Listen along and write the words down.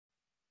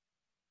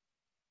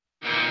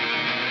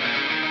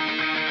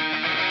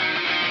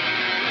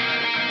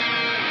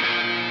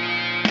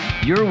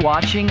You're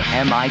watching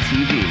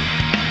MITV,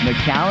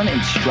 McAllen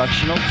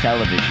Instructional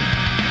Television.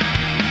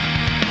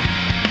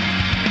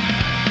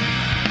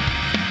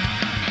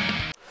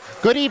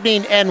 Good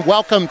evening and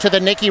welcome to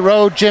the Nicky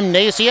Rowe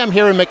Gymnasium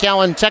here in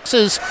McAllen,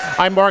 Texas.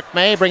 I'm Mark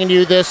May, bringing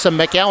you this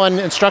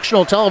McAllen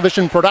Instructional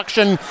Television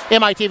production.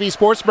 MITV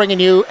Sports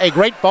bringing you a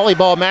great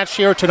volleyball match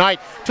here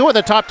tonight. Two of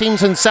the top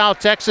teams in South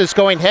Texas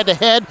going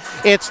head-to-head.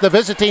 It's the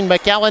visiting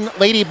McAllen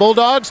Lady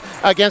Bulldogs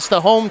against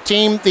the home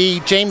team, the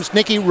James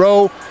Nicky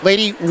Rowe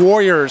Lady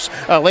Warriors.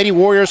 Lady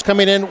Warriors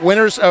coming in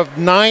winners of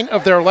 9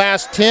 of their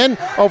last 10.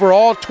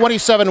 Overall,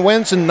 27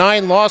 wins and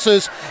 9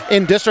 losses.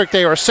 In district,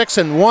 they are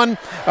 6-1.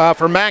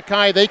 For McAllen,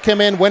 they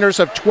come in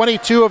winners of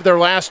 22 of their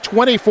last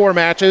 24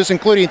 matches,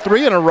 including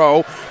 3 in a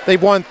row.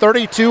 They've won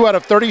 32 out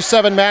of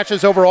 37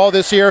 matches overall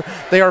this year.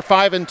 They are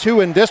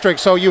 5-2 in district.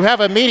 So you have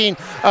a meeting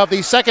of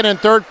the second and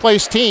third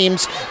place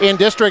teams in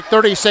District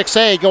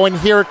 36A going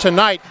here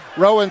tonight.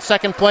 Rowe in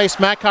second place,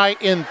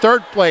 McAllen in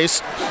third place.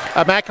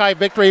 A McAllen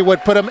victory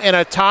would put them in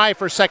a tie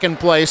for second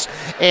place,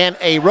 and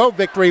a Rowe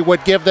victory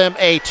would give them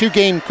a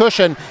 2-game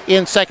cushion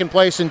in second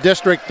place in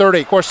District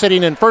 30. Of course,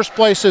 sitting in first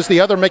place is the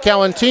other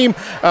McAllen team.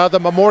 The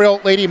Memorial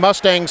Lady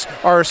Mustangs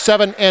are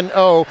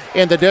 7-0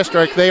 in the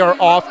district. They are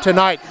off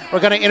tonight.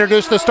 We're going to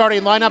introduce the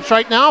starting lineups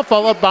right now,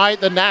 followed by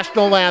the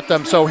national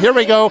anthem. So here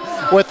we go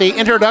with the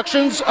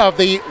introductions of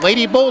the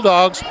Lady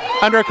Bulldogs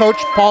under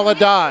Coach Paula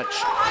Dodge.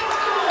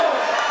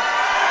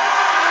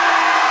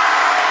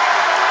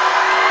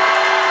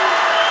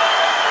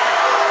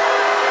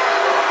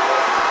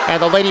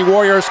 And the Lady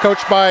Warriors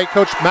coached by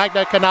Coach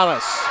Magna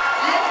Canales.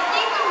 Let's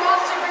meet the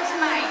roster for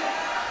tonight.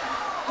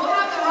 We'll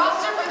have the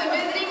roster for the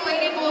visiting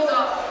Lady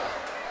Bulldog.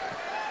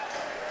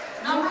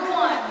 Number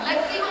 1,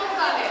 Lexi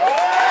Gonzalez.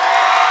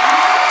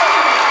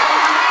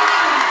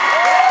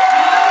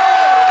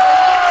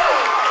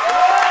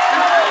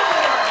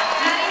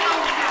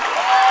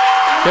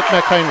 Get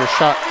that kind of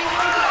shot.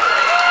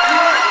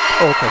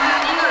 Okay.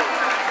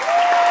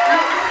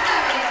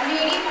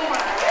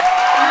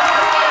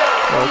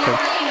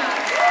 Okay.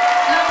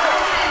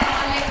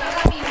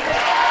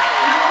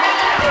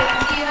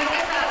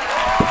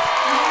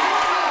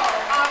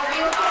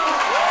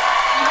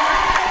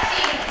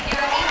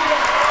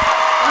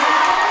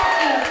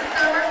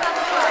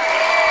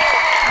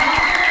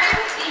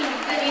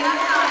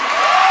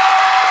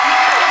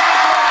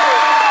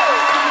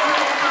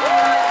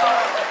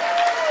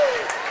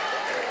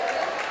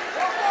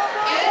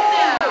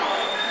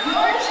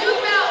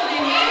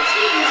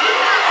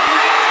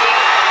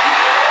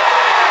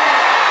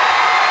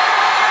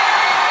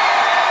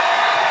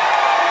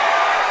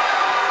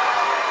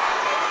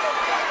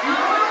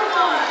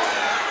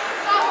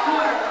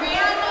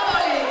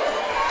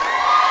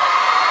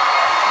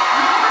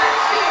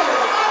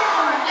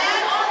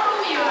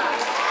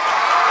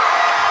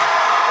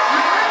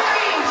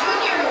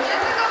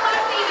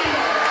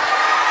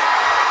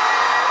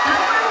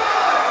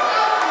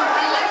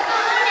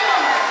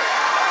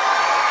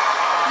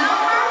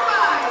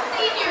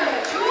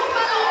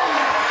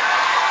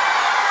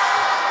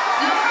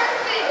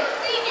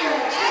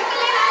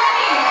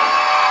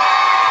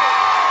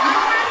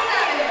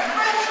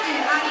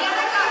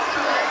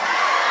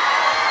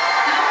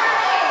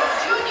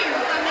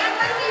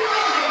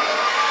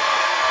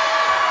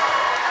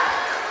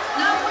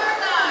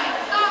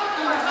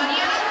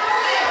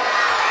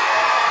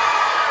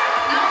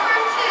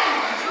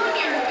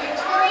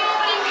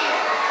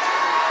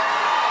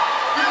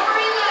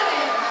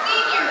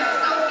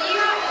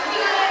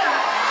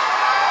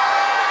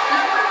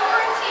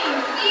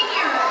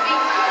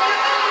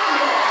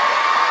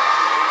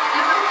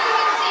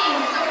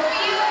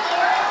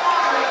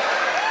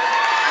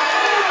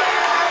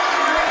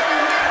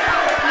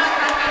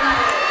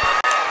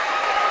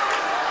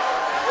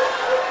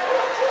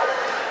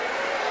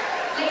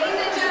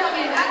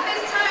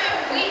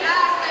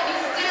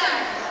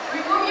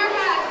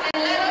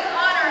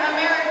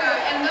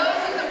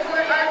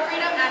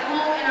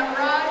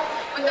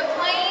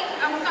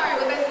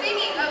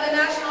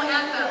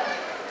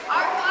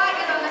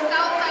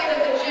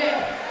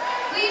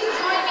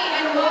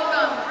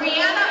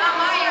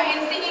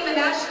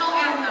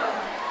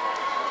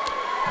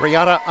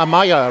 Brianna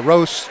Amaya,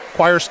 Rowe's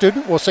choir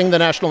student, will sing the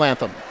national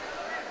anthem.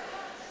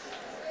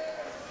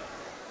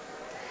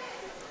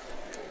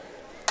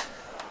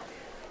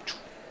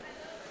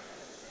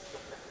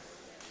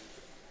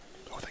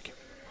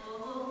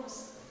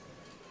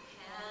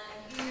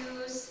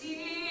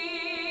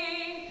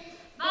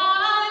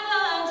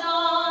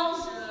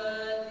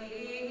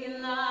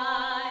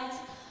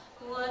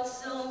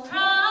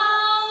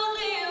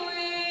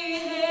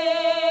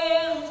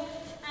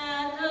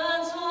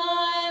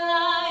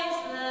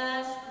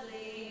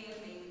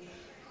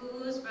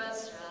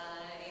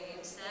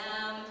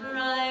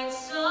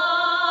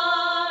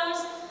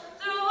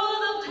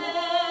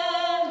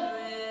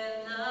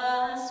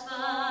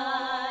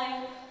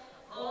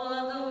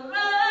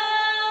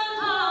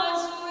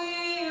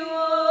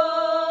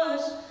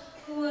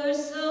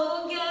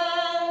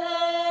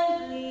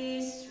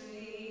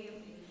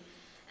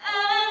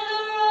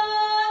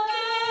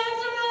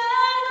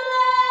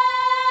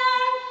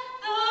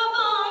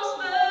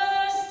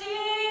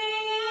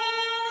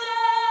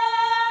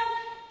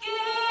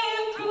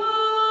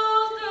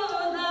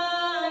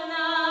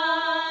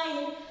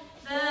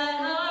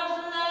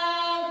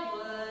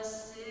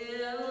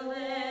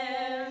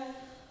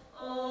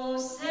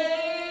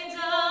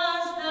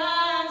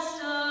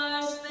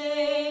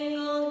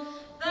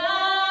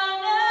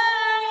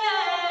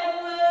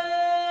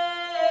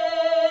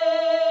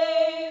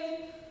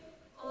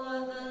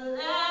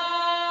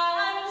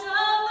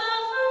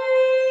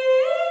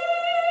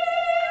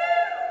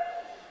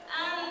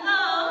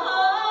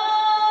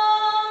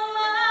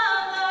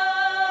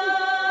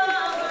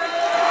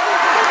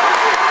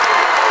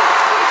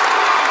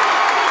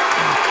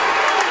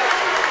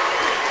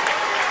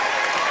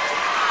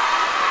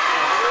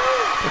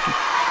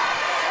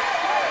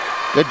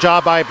 Good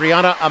job by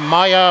Brianna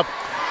Amaya,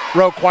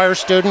 Rowe choir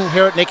student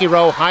here at Nicky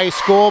Rowe High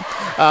School.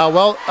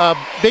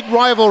 Big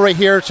rivalry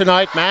here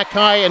tonight.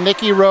 Mackay and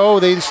Nicky Rowe.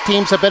 These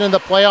teams have been in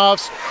the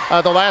playoffs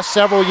the last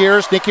several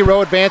years. Nicky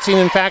Rowe advancing,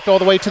 in fact, all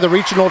the way to the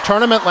regional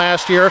tournament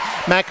last year.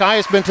 Mackay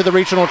has been to the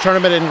regional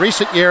tournament in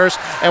recent years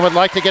and would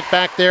like to get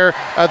back there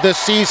this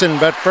season.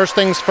 But first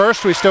things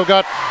first, we still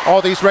got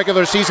all these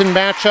regular season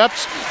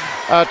matchups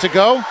to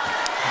go.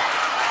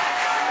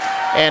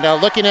 And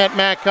looking at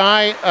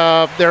Mackay,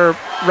 they're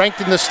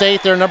ranked in the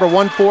state. They're number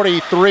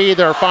 143.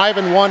 They're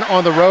 5-1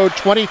 on the road,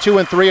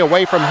 22-3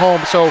 away from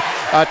home. So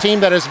a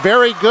team that is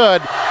very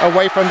good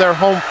away from their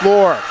home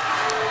floor.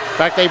 In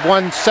fact, they've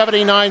won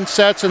 79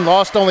 sets and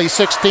lost only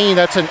 16.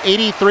 That's an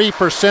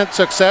 83%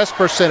 success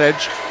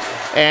percentage.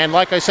 And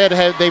like I said,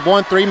 they've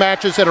won 3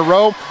 matches in a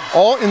row,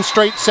 all in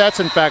straight sets,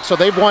 in fact. So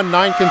they've won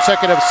 9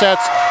 consecutive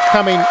sets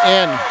coming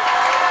in.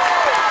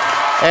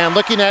 And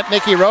looking at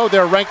Nicky Rowe,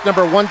 they're ranked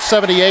number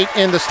 178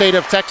 in the state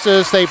of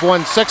Texas. They've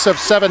won 6 of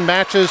 7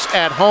 matches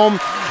at home.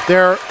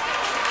 Their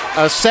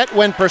set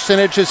win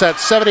percentage is at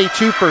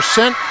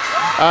 72%.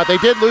 They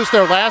did lose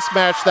their last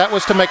match. That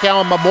was to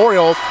McAllen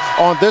Memorial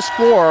on this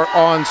floor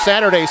on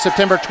Saturday,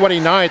 September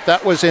 29th.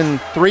 That was in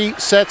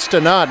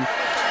 3-0.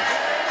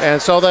 And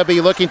so they'll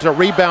be looking to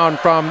rebound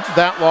from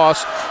that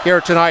loss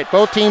here tonight.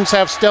 Both teams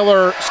have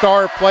stellar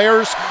star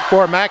players.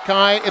 For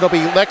Mackay, it'll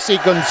be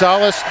Lexi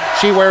Gonzalez.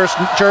 She wears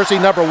jersey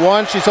number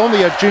 1. She's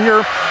only a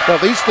junior,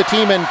 but leads the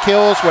team in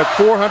kills with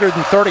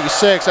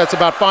 436. That's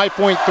about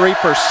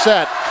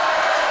 5.3%.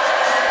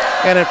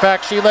 And in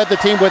fact, she led the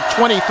team with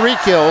 23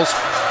 kills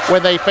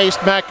when they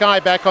faced Mackay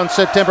back on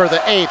September the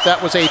 8th.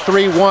 That was a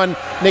 3-1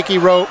 Nicky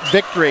Rowe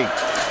victory.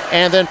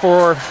 And then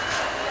for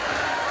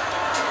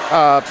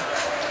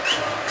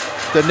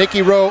the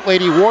Nicky Rowe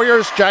Lady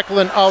Warriors,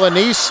 Jacqueline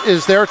Alanis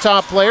is their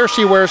top player.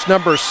 She wears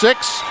number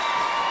 6.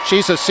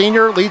 She's a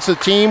senior, leads the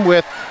team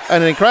with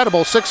an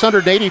incredible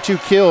 682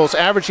 kills,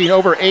 averaging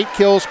over 8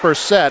 kills per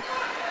set.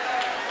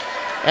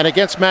 And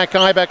against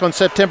Mackay back on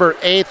September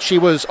 8th, she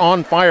was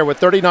on fire with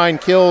 39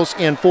 kills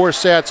in 4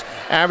 sets,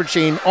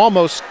 averaging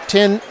almost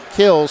 10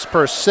 kills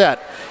per set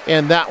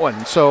in that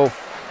one. So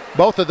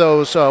both of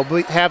those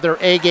have their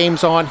A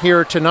games on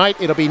here tonight.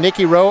 It'll be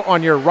Nicky Rowe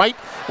on your right,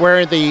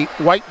 wearing the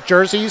white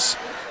jerseys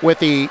with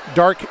the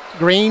dark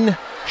green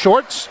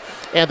shorts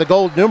and the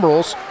gold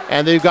numerals.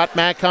 And then you've got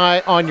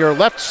Mackay on your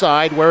left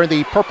side, wearing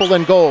the purple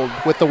and gold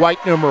with the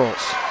white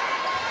numerals.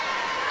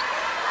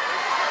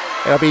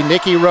 It'll be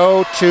Nicky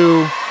Rowe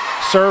to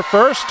serve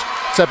first.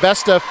 It's a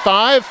best of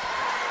 5.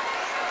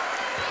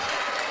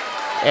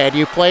 And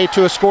you play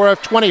to a score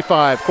of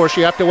 25. Of course,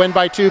 you have to win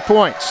by 2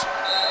 points.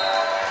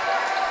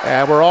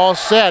 And we're all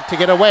set to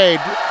get underway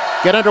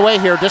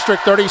here.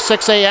 District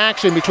 36A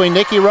action between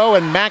Nicky Rowe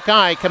and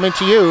Mackay, coming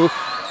to you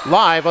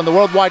live on the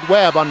World Wide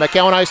Web on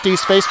McAllen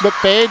ISD's Facebook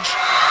page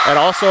and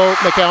also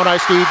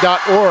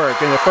McAllenISD.org.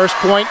 And the first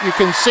point you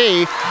can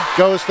see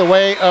goes the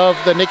way of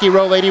the Nicky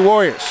Rowe Lady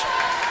Warriors.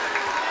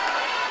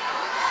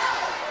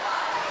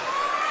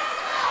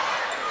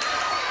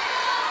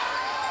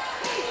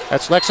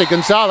 That's Lexi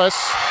Gonzalez,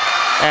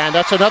 and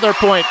that's another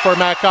point for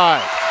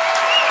Mackay.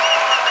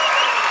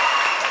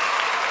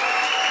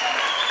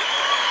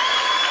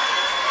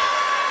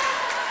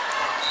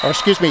 Or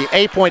excuse me,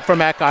 a point for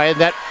Mackay, and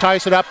that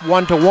ties it up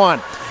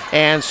 1-1.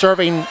 And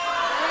serving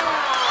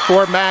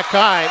for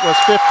Mackay was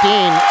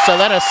 15,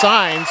 Selena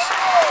Sines,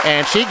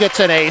 and she gets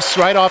an ace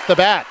right off the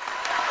bat.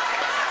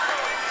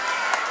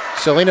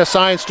 Selena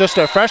Sines, just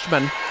a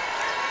freshman.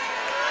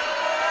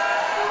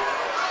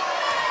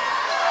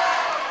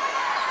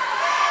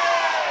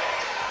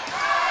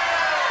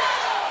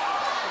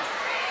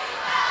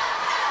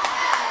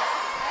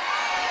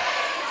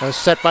 It was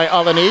set by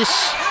Alanis.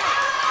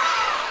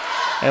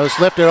 And it was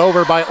lifted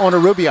over by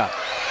Onarubia.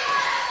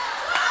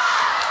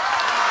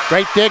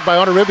 Great dig by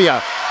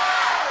Onarubia.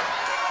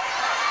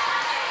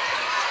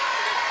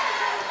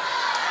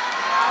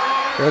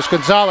 There's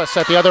Gonzalez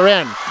at the other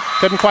end.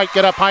 Couldn't quite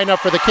get up high enough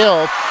for the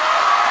kill.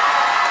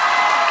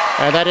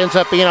 And that ends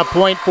up being a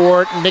point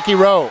for Nicky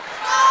Rowe.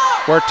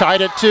 We're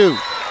tied at 2.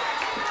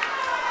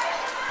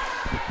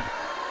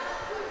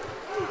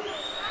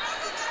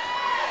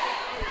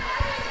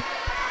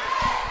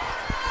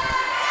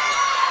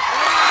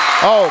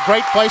 Oh,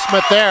 great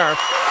placement there.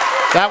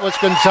 That was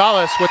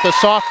Gonzalez with the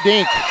soft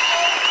dink.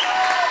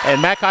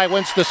 And Mackay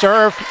wins the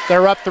serve.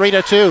 They're up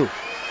 3-2.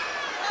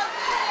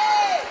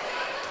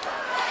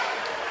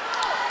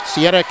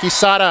 Sienna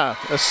Quisada,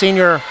 a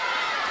senior,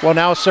 will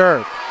now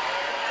serve.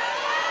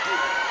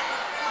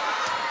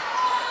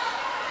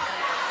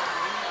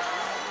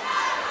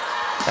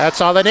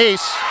 That's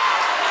Alanis.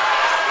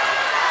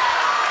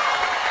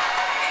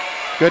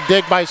 Good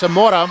dig by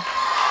Zamora.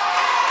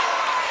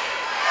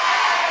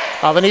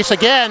 Alanis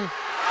again,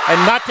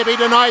 and not to be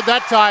denied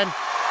that time.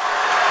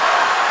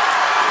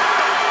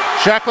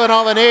 Jacqueline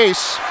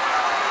Alanis.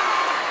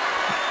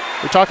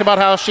 We talked about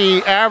how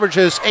she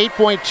averages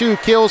 8.2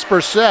 kills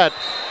per set.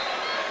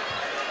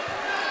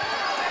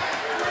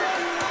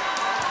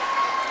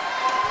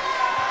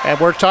 And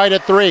we're tied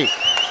at 3.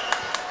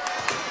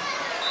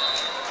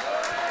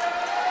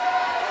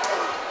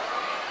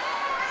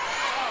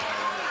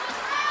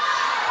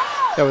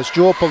 That was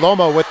Jewel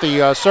Paloma with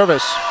the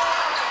service.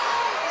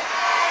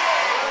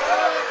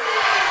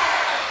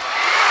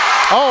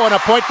 Oh, and a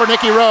point for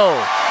Nikki Rowe.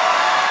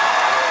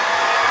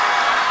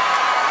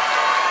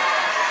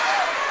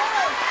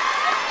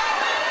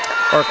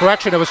 Or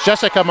correction, it was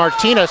Jessica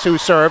Martinez who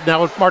served.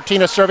 Now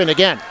Martinez serving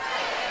again.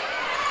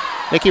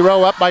 Nikki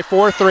Rowe up by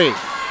 4-3.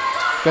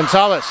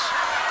 Gonzalez.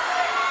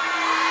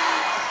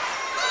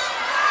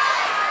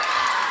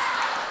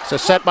 It's a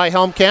set by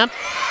Helmkamp.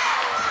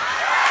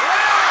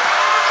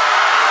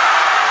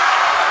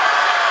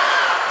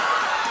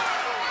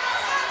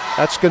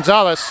 That's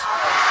Gonzalez.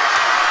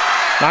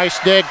 Nice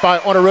dig by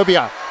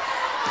Onarubia.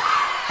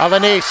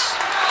 Alanis.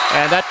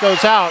 And that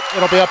goes out.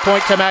 It'll be a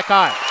point to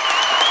McAllen.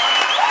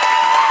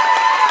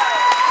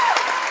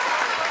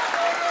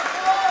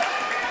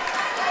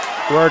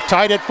 We're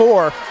tied at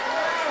 4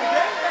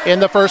 in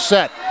the first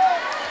set.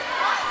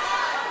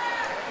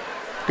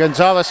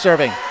 Gonzalez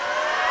serving.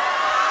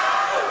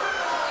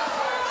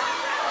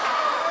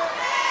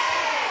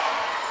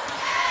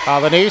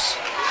 Alanis.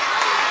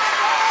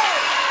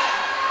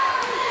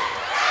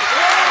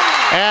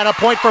 And a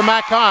point for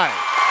McAllen.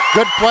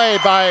 Good play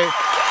by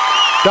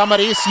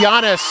Damaris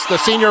Yanis, the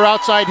senior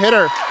outside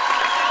hitter.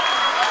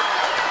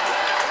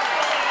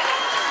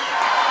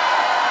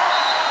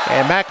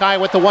 And McAllen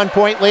with the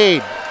 1-point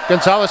lead.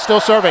 Gonzalez still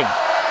serving.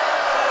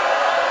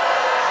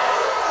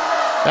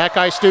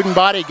 McAllen student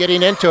body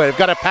getting into it. We've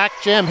got a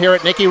packed gym here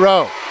at Nikki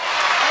Rowe.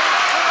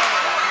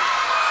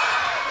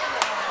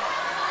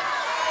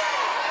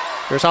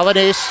 Here's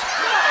Alanis.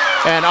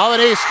 And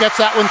Alanis gets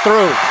that one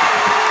through.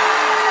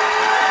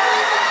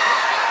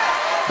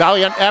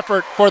 Valiant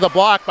effort for the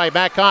block by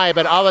McAllen,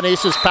 but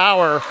Alanis's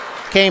power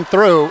came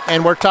through,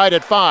 and we're tied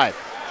at 5.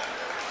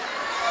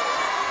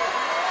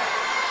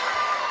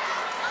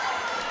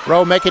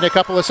 Rowe making a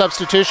couple of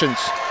substitutions.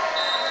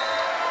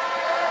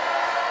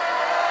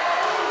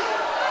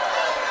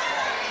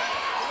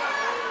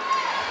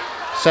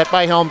 Set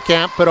by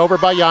Helmkamp, put over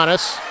by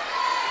Giannis.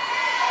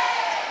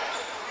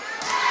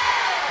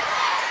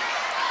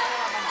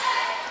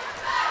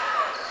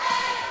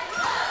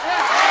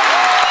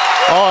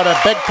 Oh, and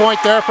a big point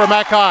there for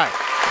McAllen.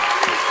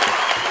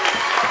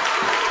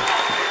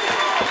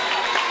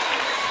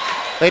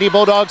 Lady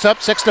Bulldogs up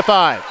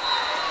 6-5.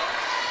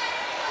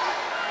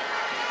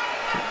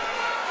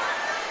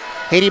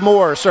 Haiti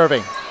Moore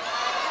serving.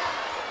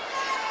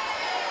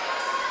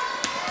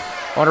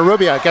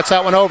 Onarubia gets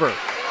that one over.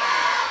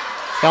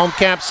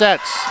 Helmkamp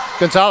sets.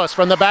 Gonzalez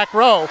from the back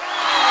row.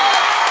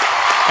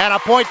 And a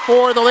point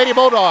for the Lady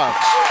Bulldogs.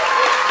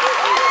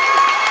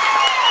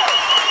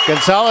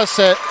 Gonzalez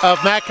of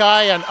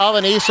McAllen and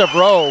Alanis of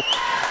Rowe,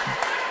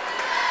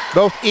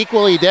 both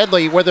equally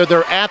deadly, whether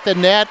they're at the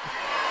net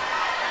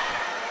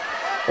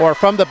or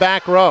from the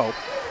back row.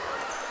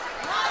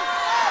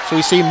 So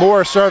we see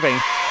Moore serving.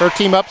 Her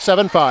team up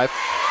 7-5.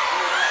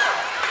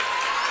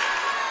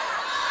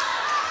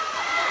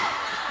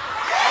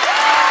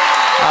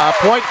 A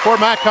point for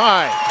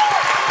McAllen.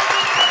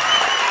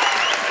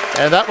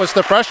 And that was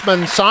the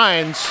freshman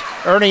Signs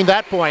earning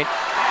that point.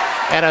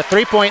 And a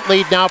 3-point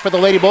lead now for the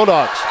Lady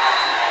Bulldogs.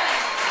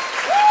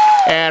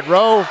 And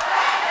Rowe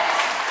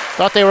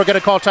thought they were going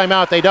to call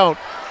timeout. They don't.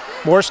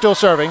 Moore still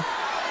serving.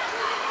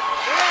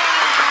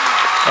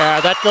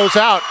 And that goes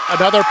out.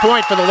 Another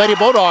point for the Lady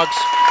Bulldogs.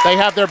 They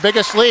have their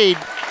biggest lead,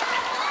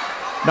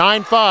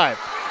 9-5.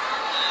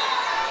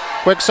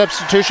 Quick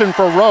substitution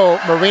for Rowe.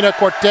 Marina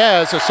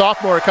Cortez, a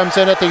sophomore, comes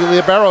in at the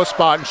libero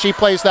spot, and she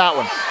plays that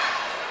one.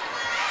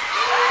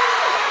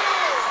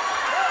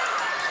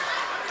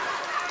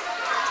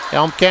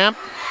 Helmkamp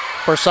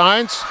for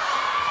Signs.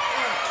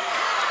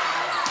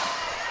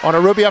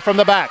 Onarubia from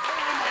the back.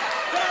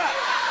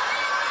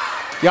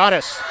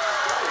 Giannis.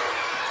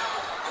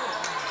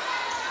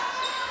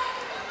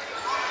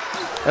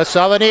 That's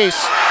Alanis.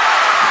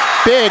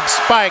 Big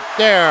spike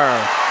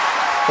there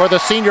for the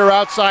senior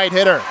outside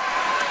hitter.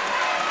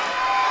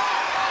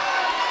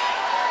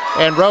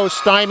 And Rose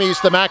stymies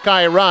the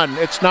McAllen run.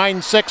 It's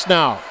 9-6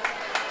 now.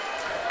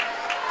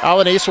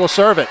 Alanis will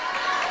serve it.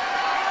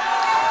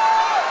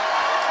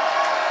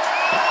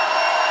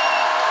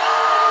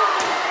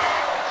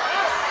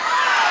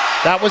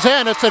 That was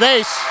in. It's an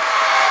ace.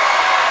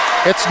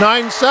 It's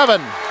 9-7.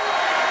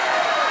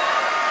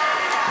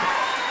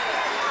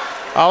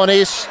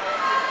 Alanis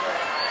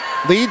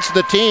leads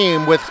the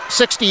team with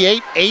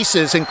 68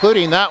 aces,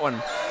 including that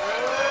one.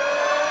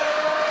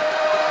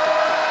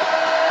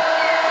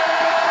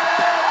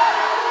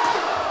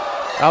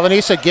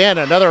 Alanis again,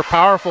 another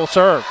powerful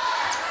serve.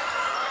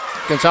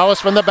 Gonzalez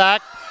from the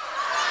back.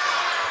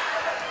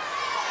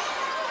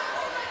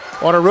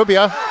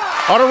 Onarubia.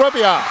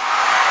 Onarubia.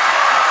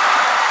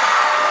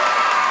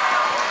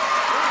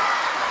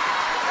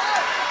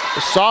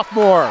 The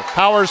sophomore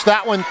powers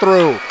that one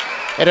through.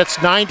 And it's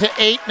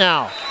 9-8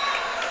 now.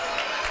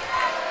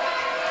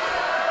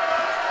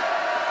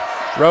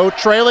 Rowe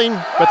trailing,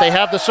 but they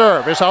have the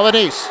serve. Here's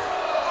Alanis.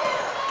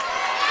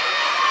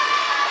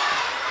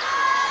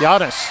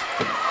 Giannis.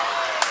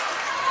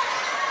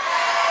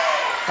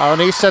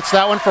 Alanis sets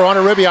that one for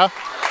Onarubia.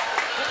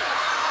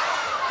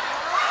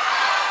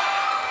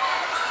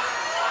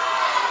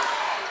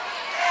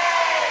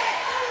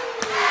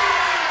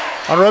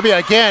 On Rubia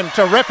again,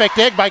 terrific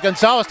dig by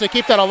Gonzalez to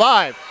keep that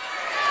alive.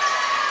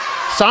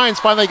 Signs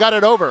finally got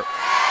it over.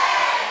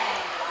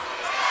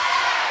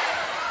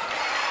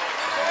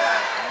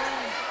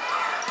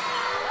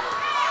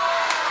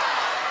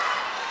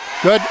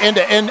 Good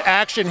end-to-end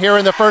action here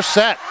in the first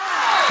set.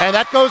 And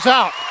that goes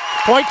out.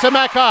 Point to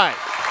McAllen.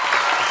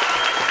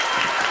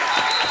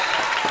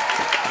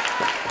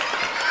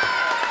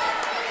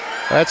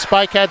 That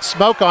spike had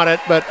smoke on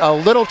it, but a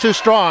little too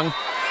strong.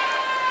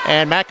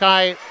 And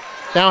McAllen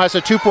now has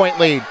a 2-point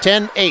lead,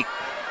 10-8.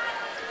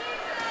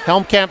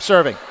 Helmkamp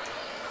serving.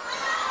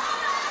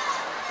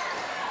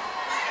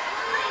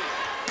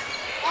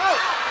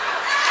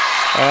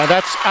 And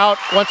that's out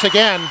once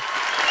again.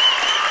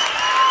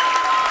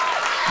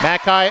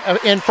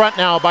 McAllen in front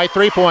now by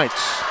 3 points.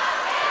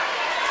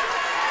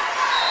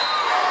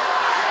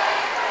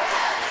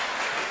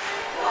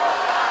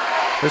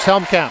 Here's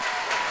Helmkamp.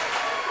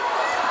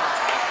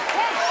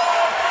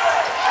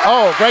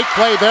 Oh, great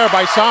play there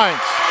by Signs.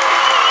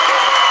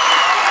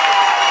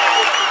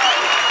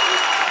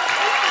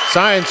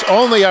 Signs,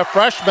 only a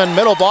freshman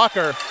middle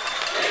blocker,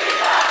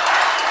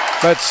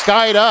 but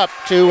skied up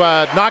to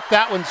knock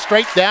that one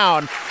straight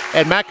down,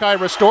 and McAllen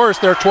restores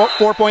their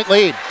 4-point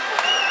lead.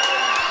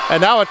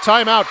 And now a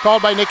timeout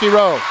called by Nikki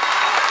Rowe.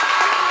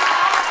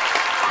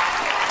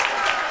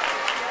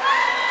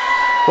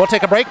 We'll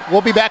take a break.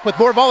 We'll be back with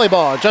more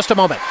volleyball in just a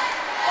moment.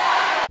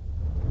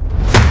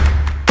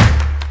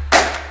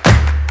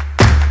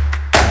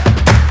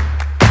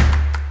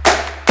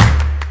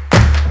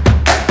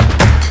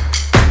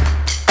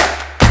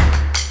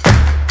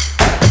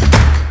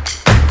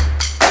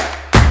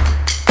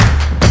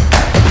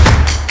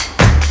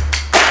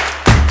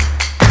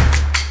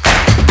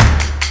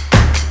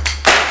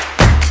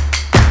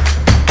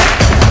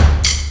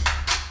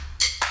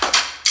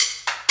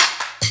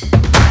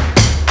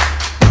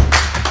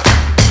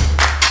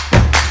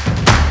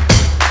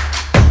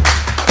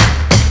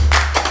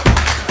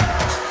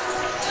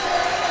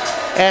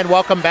 And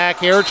welcome back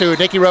here to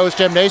Nikki Rowe's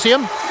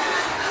Gymnasium.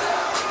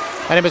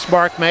 My name is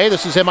Mark May.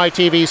 This is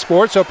MITV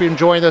Sports. Hope you're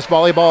enjoying this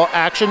volleyball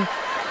action.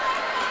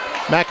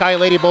 McAllen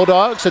Lady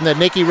Bulldogs and the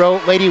Nikki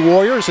Rowe Lady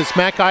Warriors. It's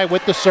McAllen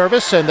with the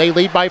service, and they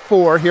lead by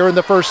 4 here in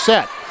the first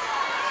set.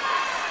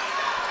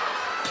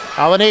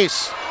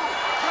 Alanis.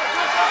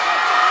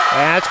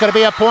 And it's going to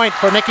be a point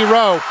for Nikki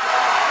Rowe.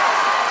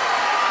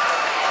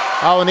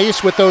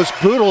 Alanis with those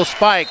brutal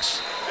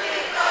spikes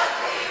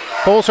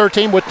pulls her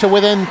team to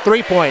within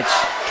 3 points.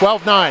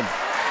 12-9.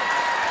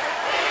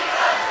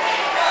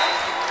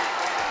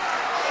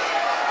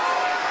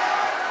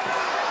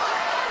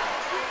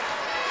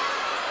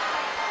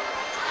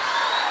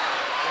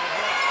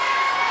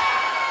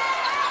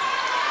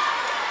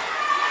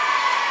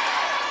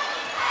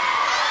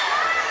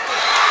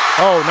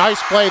 Oh,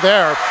 nice play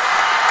there.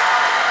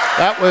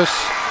 That was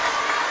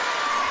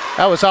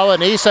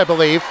Alanis, I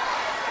believe.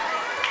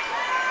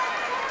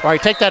 All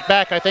right, take that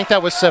back. I think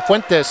that was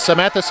Cifuentes,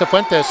 Samantha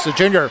Cifuentes, the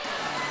junior.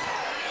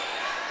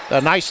 A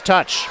nice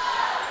touch.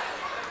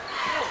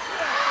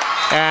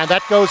 And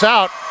that goes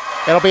out.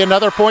 It'll be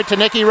another point to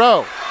Nikki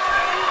Rowe.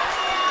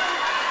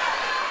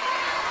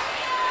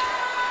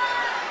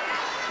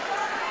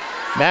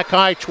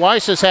 McAllen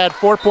twice has had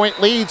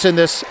 4-point leads in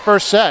this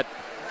first set.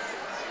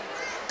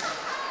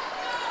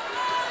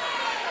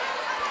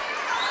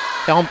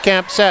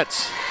 Helmkamp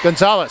sets.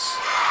 Gonzalez.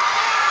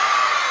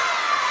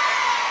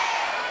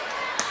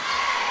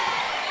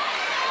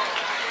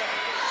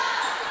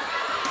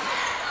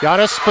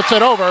 Giannis puts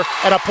it over,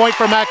 and a point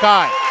for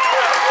McAllen.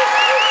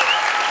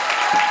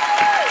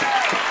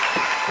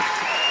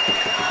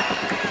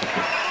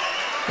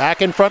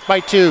 Back in front by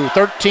 2,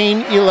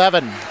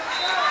 13-11.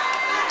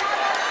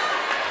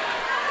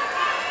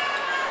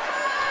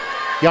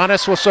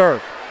 Giannis will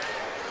serve.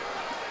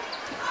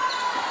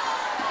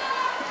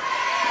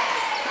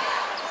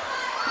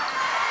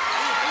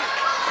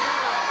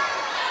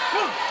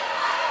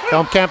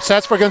 Helmkamp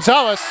sets for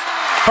Gonzalez.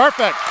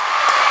 Perfect.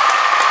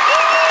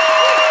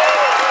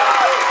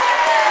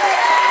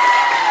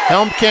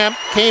 Helmkamp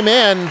came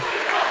in,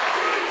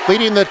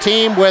 leading the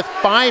team with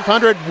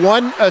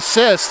 501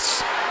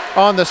 assists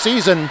on the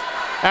season,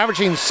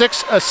 averaging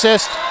 6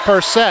 assists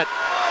per set.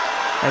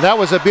 And that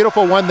was a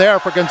beautiful one there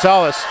for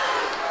Gonzalez.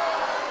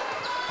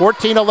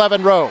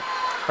 14-11 Rowe,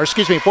 or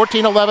excuse me,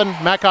 14-11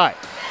 McAllen.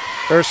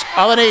 There's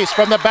Alanis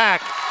from the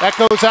back. That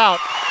goes out.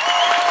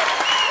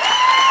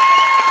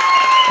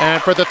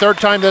 And for the third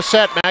time this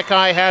set,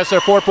 McAllen has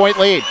their 4-point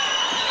lead.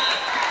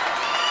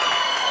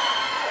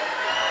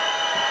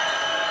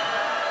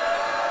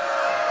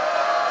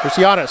 Here's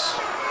Giannis.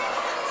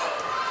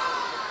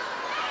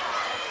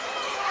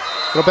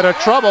 A little bit of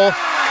trouble.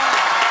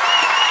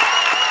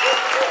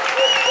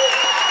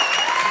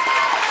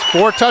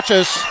 4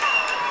 touches.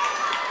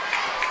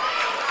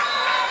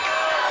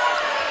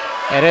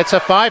 And it's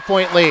a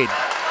 5-point lead.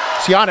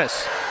 It's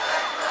Giannis.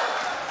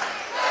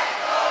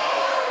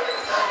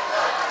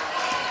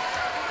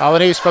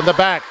 Alanis from the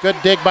back. Good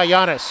dig by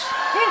Giannis.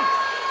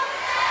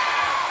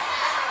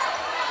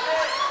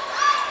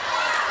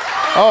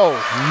 Oh,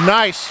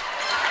 nice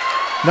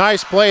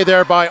Nice play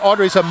there by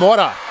Audrey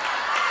Zamora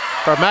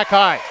for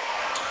McAllen.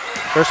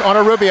 There's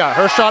Ana Rubia.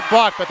 Her shot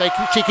blocked, but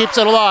she keeps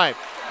it alive.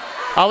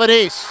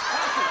 Alanis.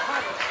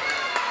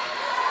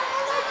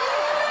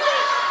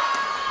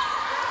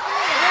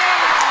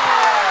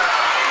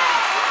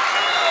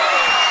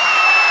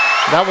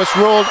 That was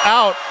ruled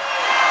out.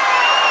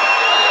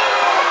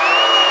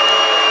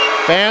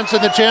 Fans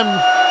in the gym,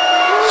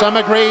 some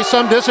agree,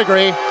 some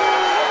disagree,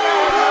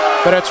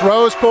 but it's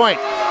Rowe's point.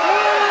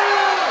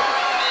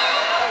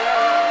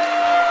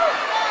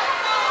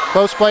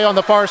 Close play on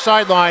the far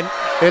sideline.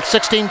 It's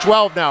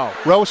 16-12 now.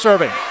 Rowe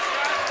serving.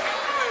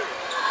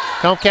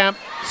 Helmkamp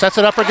sets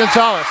it up for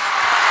Gonzalez.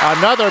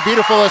 Another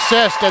beautiful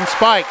assist and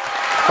spike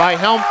by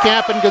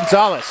Helmkamp and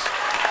Gonzalez.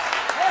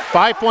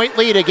 5-point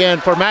lead again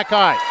for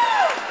McAllen.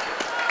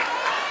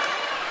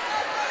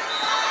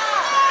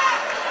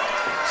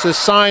 This is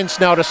Signs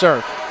now to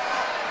serve.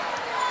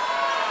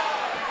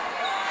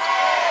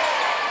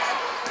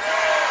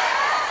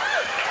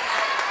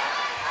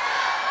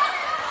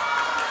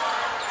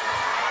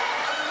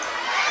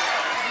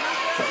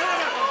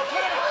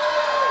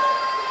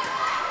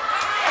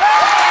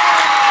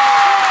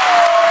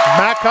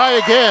 McAllen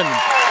again.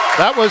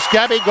 That was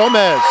Gabby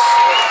Gomez.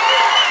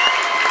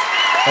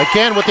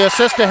 Again with the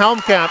assist to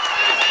Helmkamp.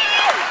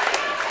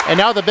 And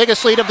now the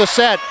biggest lead of the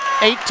set,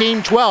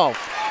 18-12.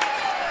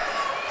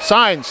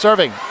 Signs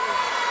serving.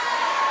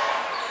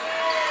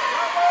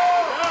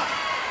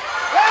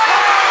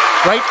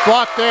 Great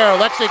block there.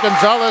 Lexi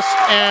Gonzalez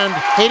and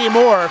Haiti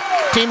Moore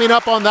teaming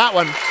up on that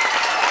one.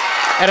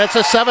 And it's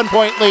a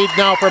 7-point lead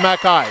now for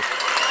McAllen.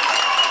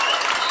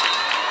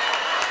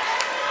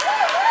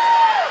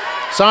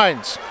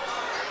 Signs.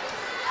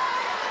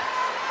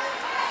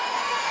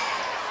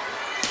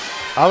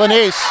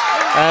 Alanis,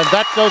 and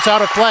that goes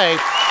out of play.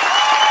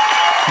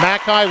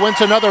 McAllen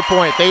wins another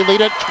point. They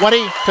lead it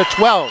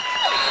 20-12.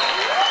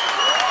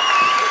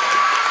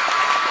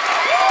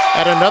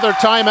 And another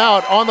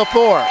timeout on the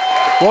floor.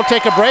 We'll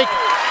take a break.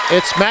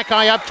 It's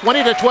McAllen up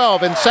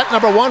 20-12 in set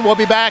number 1. We'll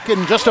be back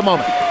in just a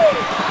moment.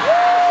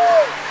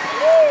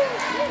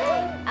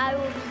 I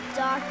will be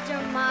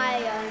Dr.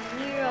 Maya,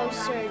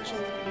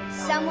 neurosurgeon.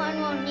 Someone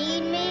will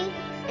need me,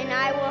 and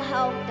I will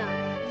help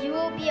them. You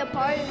will be a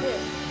part of it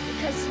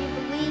because you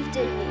believed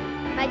in me.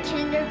 My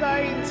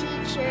kindergarten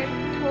teacher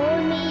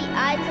told me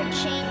I could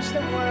change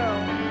the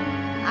world.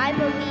 I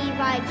believe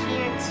I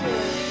can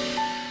too.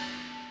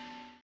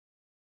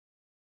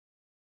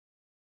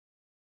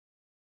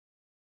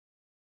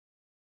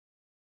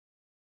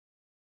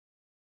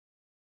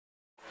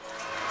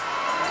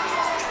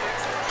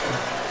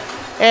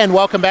 And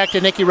welcome back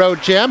to Nicky Rowe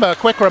Gym. A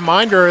quick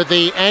reminder,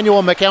 the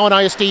annual McAllen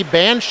ISD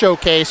Band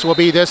Showcase will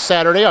be this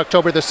Saturday,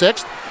 October the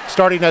 6th,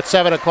 starting at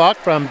 7 o'clock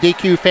from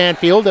DQ Fan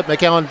Field at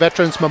McAllen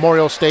Veterans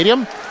Memorial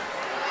Stadium.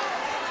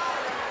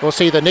 We'll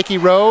see the Nicky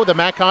Rowe, the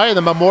McAllen, and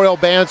the Memorial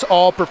Bands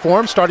all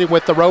perform, starting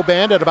with the Rowe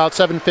Band at about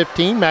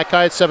 7:15,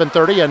 McAllen at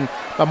 7:30, and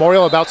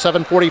Memorial about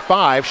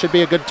 7:45. Should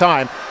be a good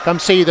time. Come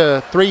see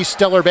the 3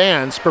 stellar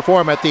bands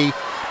perform at the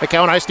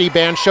McAllen ISD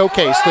Band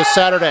Showcase this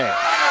Saturday.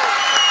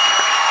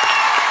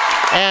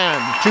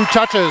 And 2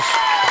 touches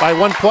by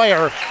 1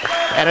 player,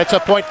 and it's a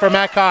point for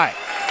McAllen.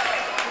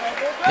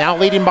 Now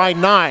leading by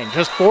 9,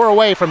 just 4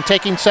 away from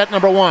taking set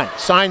number 1.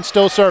 Signs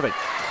still serving.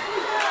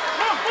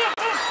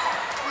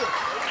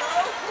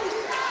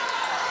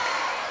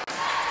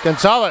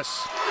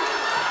 Gonzalez.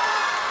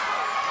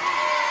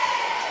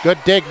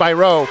 Good dig by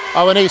Rowe.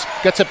 Alanis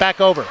gets it back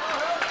over.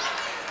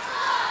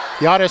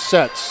 Yadis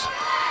sets.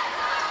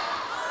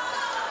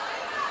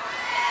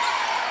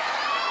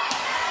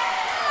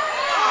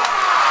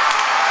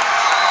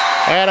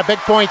 And a big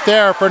point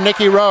there for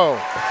Nicky Rowe.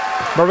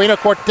 Marina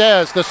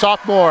Cortez, the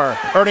sophomore,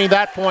 earning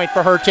that point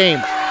for her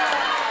team.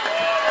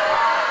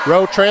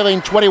 Rowe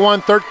trailing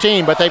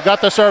 21-13, but they've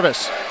got the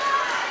service.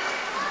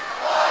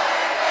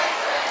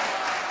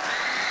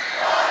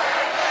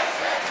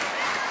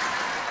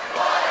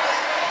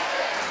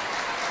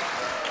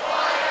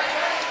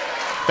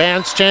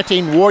 Fans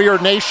chanting Warrior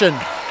Nation.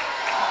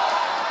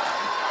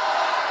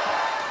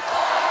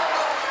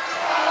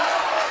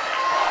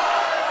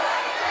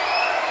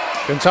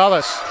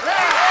 Gonzalez,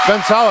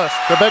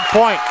 the big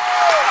point.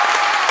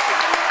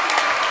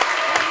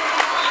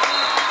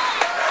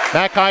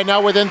 McAllen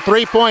now within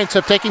 3 points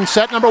of taking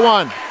set number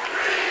 1.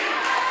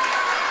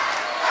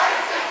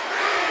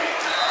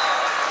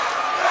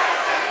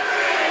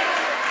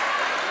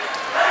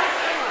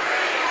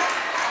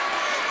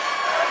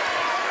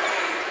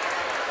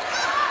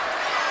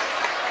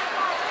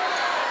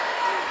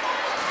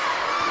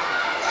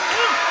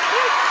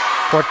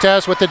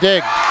 Cortez with the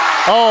dig.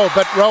 Oh,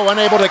 but Rowe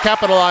unable to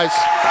capitalize.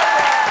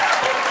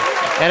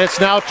 And it's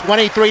now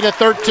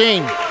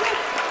 23-13.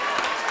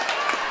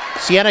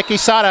 Sienna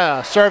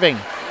Quisada serving.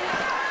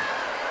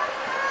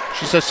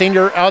 She's a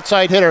senior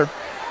outside hitter.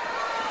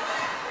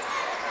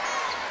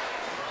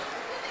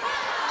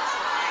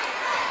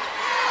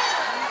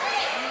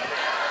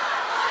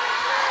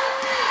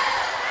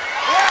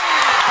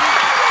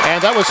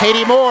 And that was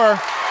Haiti Moore.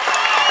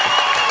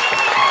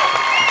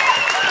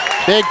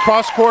 Big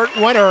cross-court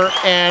winner,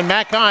 and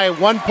McAllen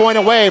 1 point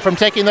away from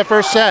taking the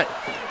first set.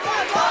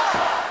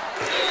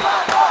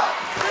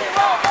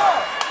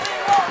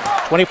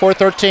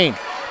 24-13.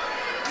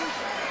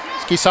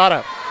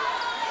 Quesada.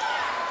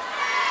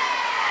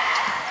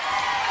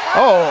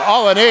 Oh,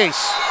 all an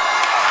ace.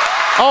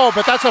 Oh,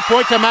 but that's a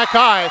point to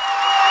McAllen.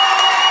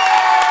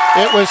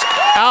 It was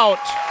out,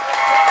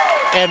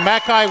 and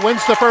McAllen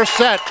wins the first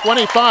set,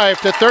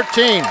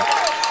 25-13.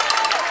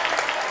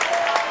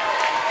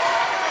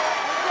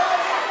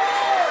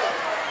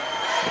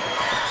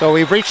 So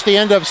we've reached the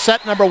end of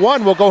set number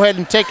 1. We'll go ahead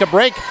and take a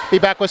break. Be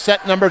back with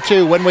set number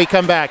 2 when we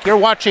come back. You're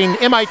watching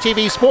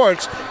MITV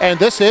Sports, and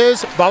this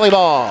is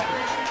Volleyball.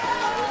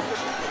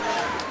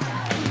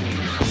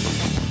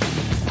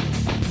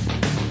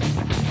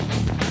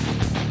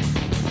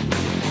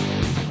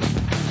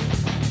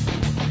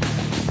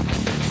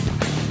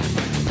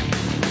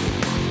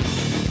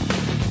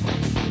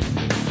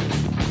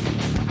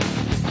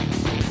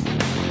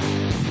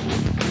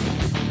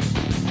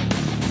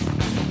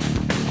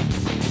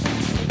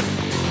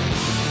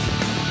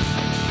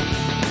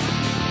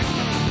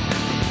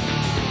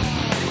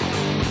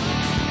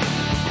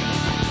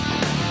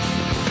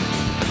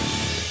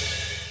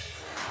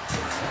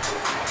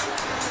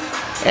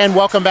 And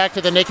welcome back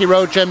to the Nicky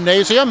Rowe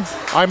Gymnasium.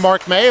 I'm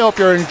Mark May. Hope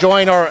you're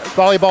enjoying our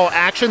volleyball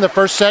action. The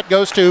first set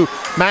goes to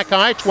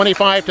McAllen,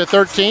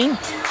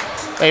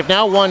 25-13. They've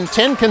now won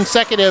 10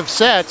 consecutive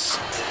sets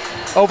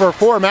over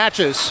 4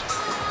 matches.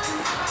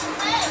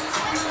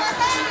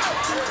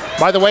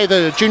 By the way,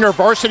 the junior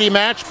varsity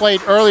match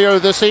played earlier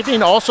this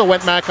evening also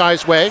went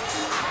McAllen's way,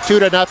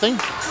 2-0.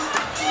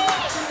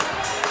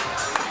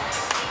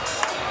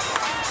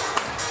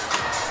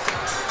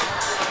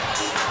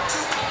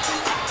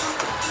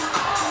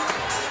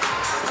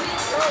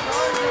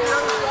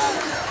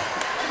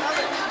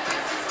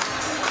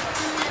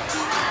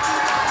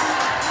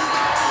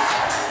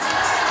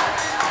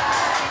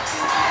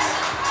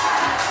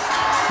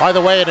 By the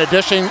way, in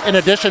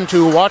addition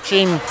to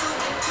watching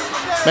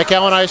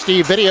McAllen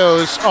ISD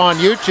videos on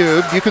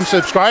YouTube, you can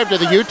subscribe to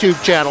the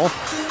YouTube channel.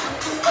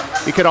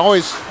 You can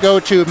always go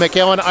to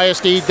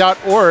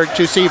McAllenISD.org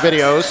to see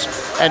videos,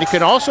 and you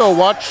can also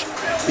watch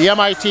the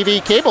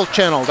MITV cable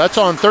channel. That's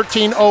on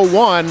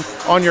 1301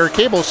 on your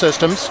cable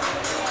systems.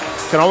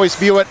 You can always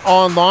view it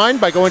online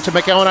by going to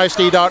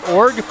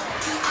McAllenISD.org,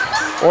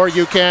 or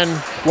you can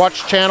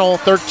watch channel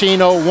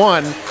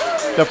 1301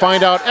 to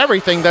find out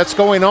everything that's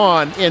going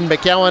on in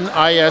McAllen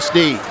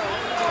ISD.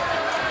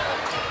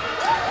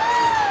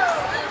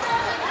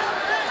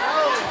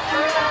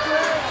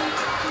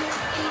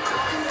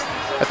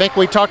 I think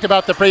we talked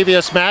about the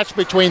previous match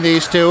between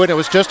these two, and it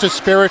was just as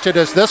spirited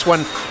as this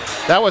one.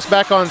 That was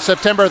back on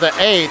September the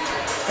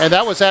 8th, and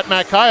that was at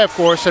McAllen, of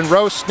course, and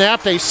Rowe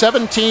snapped a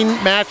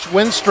 17-match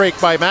win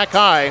streak by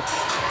McAllen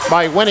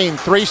by winning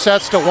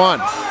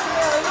 3-1.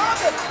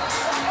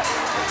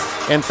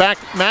 In fact,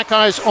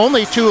 McAllen's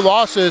only 2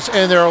 losses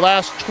in their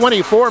last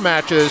 24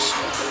 matches,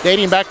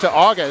 dating back to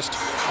August,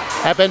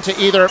 have been to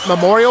either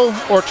Memorial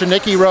or to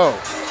Nicky Rowe.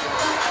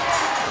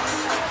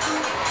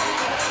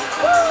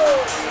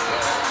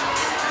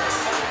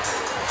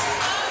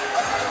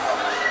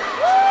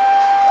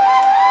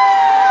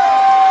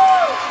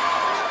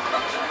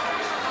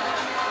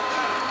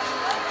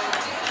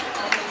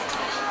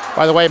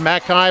 By the way,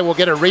 McAllen will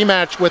get a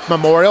rematch with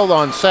Memorial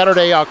on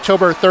Saturday,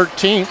 October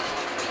 13th.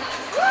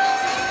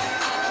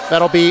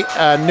 That'll be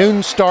a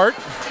noon start.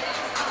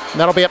 And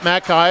that'll be at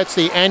McAllen. It's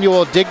the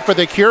annual Dig for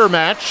the Cure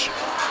match.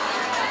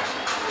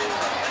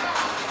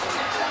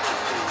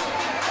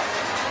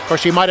 Of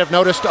course, you might have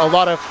noticed a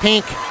lot of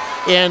pink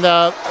in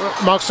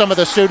amongst some of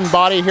the student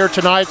body here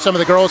tonight. Some of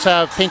the girls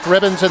have pink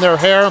ribbons in their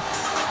hair.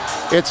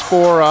 It's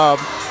for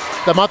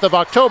the month of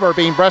October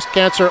being Breast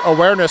Cancer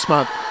Awareness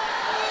Month.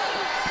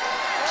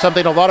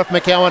 Something a lot of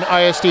McAllen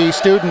ISD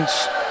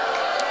students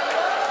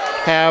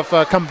have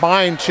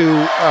combined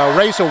to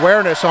raise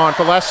awareness on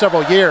for the last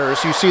several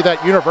years. You see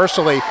that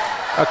universally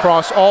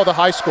across all the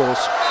high schools.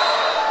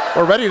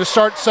 We're ready to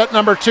start set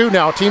number 2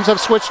 now. Teams have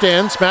switched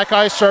ends.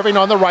 McAllen serving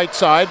on the right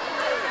side.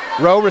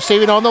 Rowe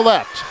receiving on the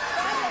left.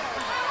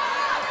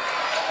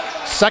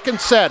 Second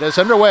set is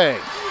underway.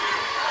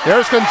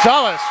 There's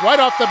Gonzalez right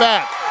off the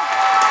bat.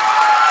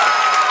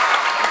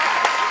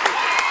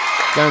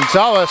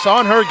 Gonzalez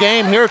on her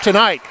game here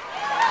tonight.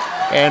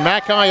 And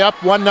McAllen up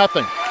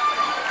 1-0.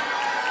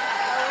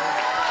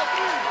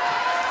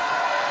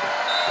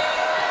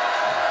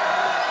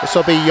 This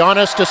will be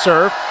Giannis to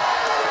serve.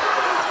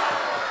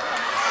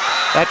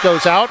 That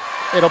goes out.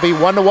 It'll be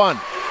 1-1.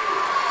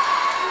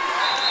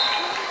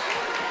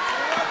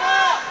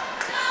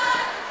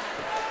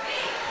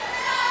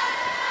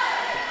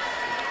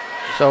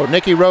 So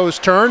Nicky Rowe's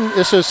turn.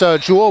 This is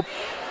Jewel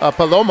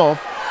Palomo.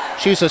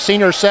 She's a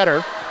senior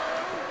setter.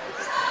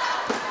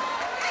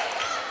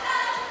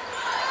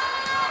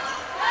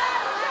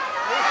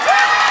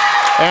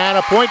 And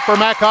a point for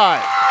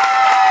McAllen.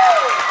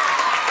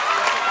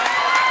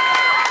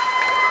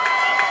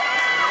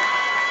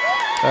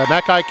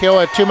 McAllen kill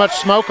had too much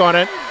smoke on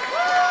it.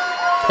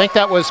 I think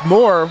that was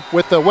Moore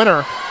with the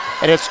winner,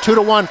 and it's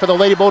 2-1 for the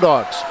Lady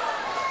Bulldogs.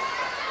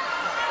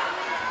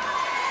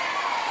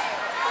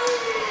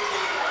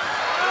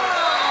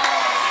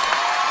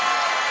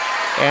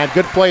 And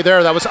good play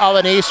there. That was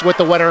Alanis with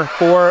the winner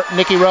for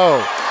Nikki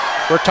Rowe.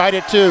 We're tied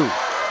at 2.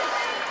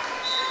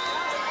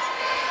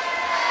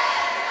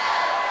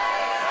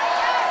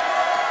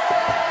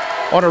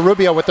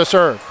 Rubio with the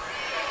serve.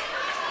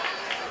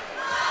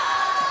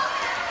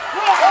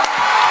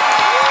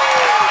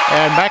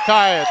 And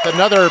Mackay,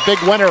 another big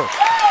winner.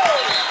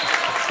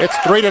 It's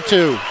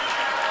 3-2.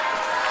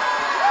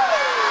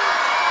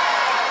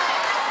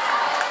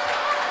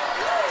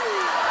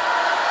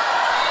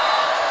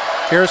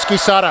 Here's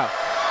Quisada.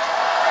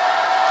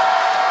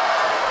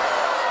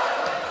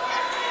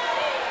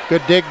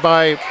 Good dig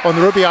by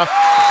Onrubia.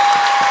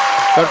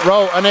 But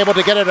Rowe unable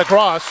to get it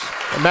across.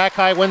 And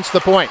Mackay wins the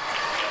point.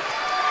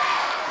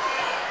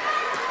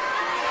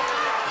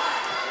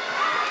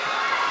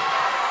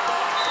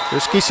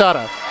 Here's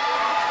Quisada.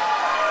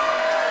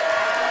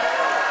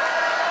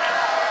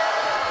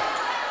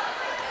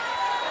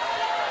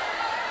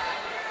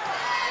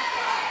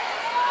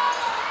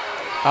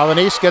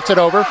 Alanis gets it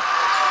over.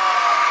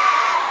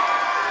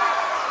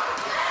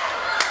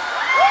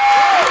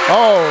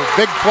 Oh,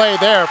 big play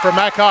there for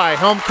Mackay.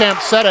 Helmkamp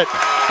set it.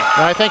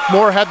 And I think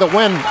Moore had the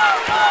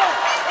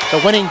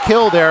winning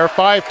kill there.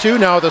 5-2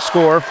 now the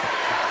score.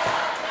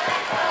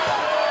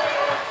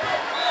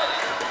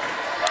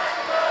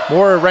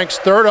 Moore ranks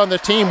 3rd on the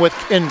team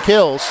in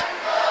kills.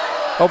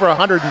 Over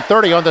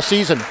 130 on the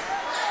season.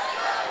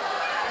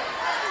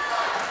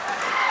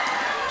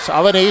 So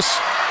Alanis,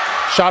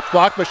 shot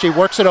block, but she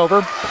works it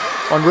over.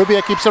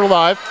 Onrubia keeps it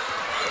alive.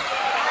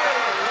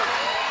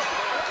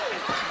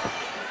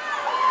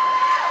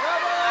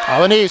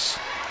 Alanis.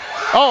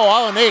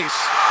 Oh, Alanis.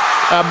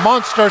 A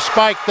monster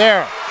spike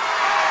there.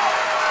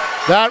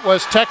 That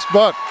was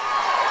textbook.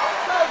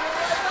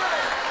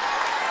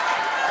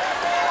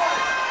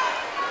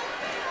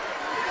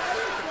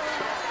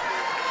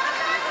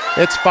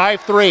 It's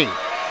 5-3.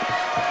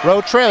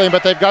 Rowe trailing,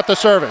 but they've got the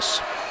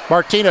service.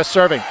 Martinez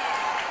serving.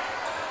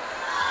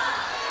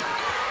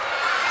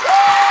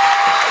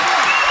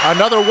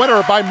 Another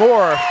winner by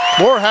Moore.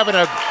 Moore having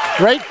a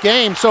great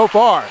game so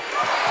far.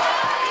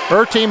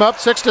 Her team up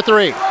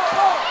 6-3.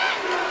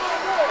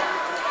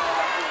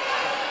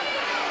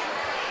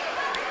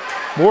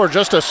 Moore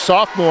just a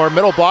sophomore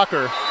middle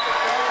blocker.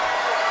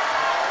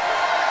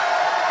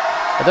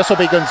 And this will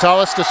be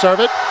Gonzalez to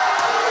serve it.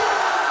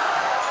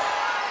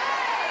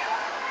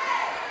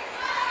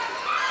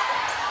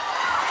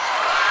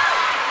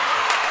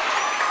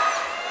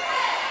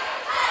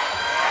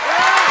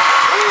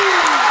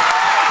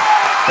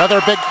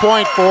 Another big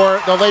point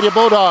for the Lady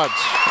Bulldogs.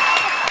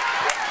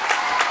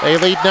 They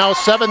lead now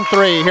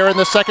 7-3 here in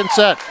the second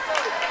set.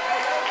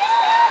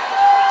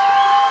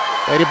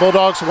 Lady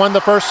Bulldogs won the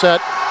first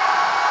set,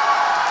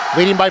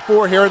 leading by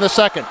 4 here in the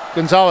second.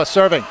 Gonzalez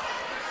serving.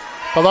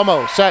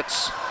 Palomo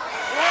sets.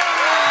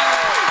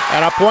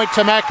 And a point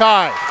to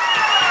Mackay.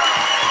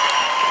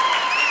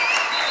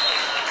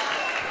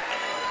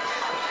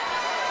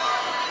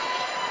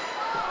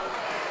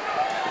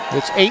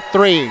 It's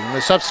 8-3.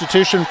 The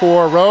substitution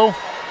for Rowe.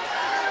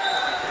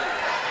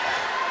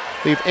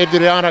 I believe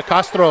Adriana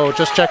Castro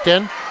just checked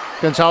in.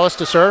 Gonzalez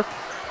to serve.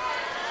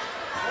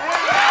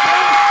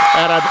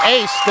 And an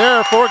ace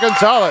there for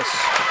Gonzalez.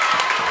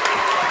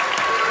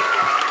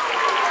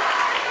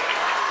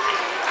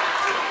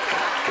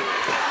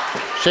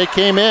 She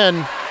came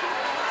in.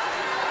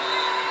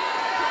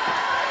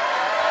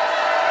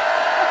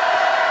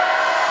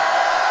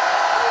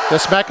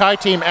 This Mackay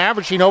team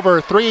averaging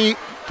over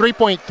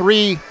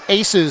 3.3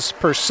 aces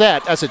per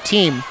set as a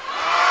team.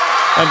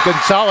 And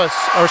Gonzalez,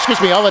 or excuse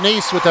me,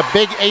 Alanis with a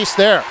big ace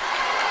there,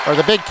 or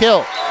the big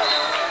kill.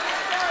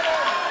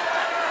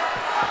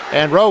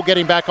 And Rowe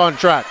getting back on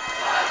track.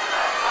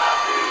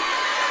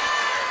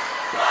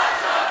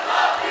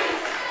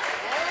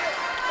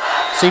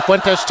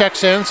 Cifuentes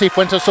checks in.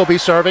 Cifuentes will be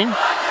serving.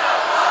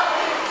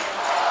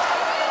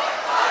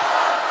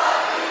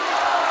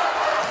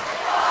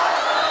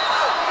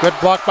 Good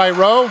block by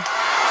Rowe,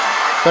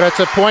 but it's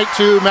a point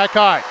to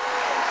Mackay.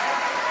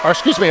 Or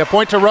excuse me, a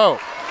point to Rowe.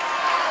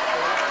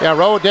 Yeah,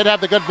 Rowe did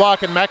have the good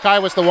block, and Mackay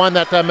was the one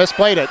that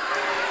misplayed it.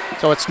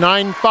 So it's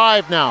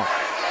 9-5 now.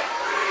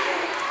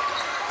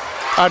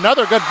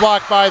 Another good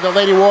block by the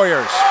Lady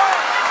Warriors.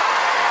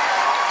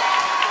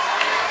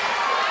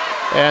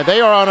 And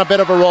they are on a bit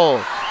of a roll.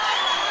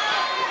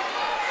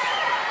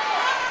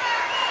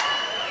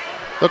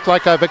 Looked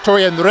like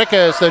Victoria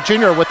Enriquez, the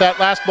junior, with that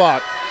last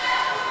block.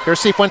 Here's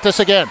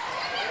Cifuentes again.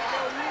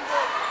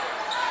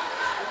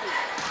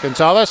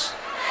 Gonzalez.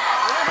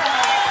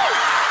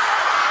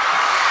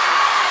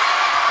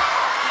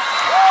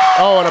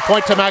 Oh, and a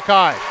point to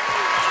Mackay.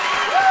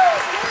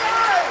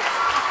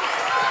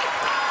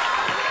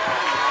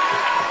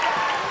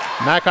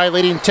 Mackay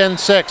leading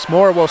 10-6.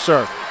 Moore will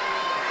serve.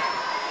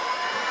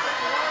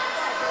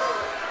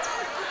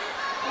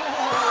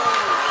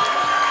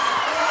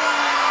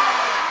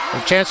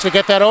 A chance to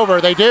get that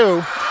over. They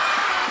do.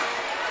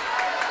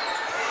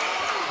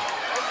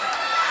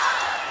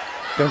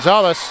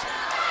 Gonzalez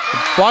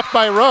blocked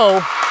by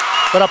Rowe,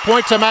 but a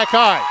point to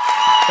McAllen.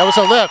 That was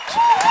a lift.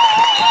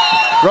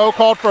 Rowe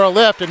called for a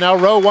lift, and now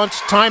Rowe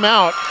wants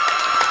timeout.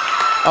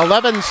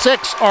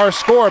 11-6 our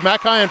score.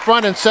 McAllen in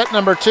front in set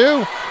number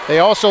 2. They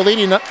also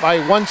leading by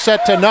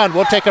 1-0.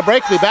 We'll take a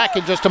break. Be back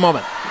in just a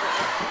moment.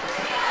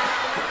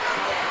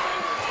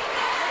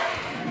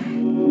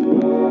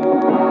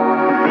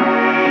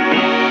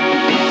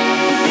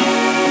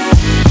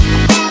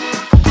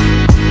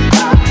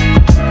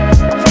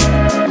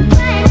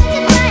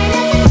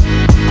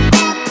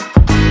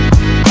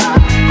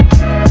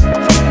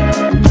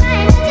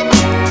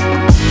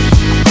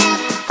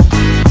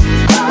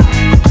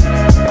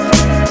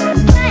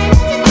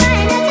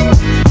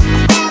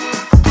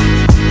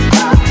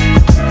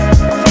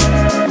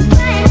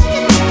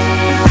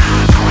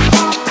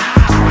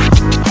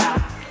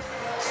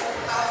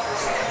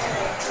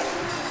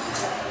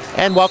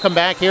 And welcome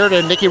back here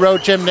to Nicky Rowe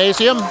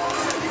Gymnasium.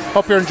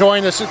 Hope you're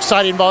enjoying this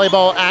exciting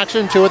volleyball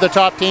action. Two of the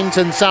top teams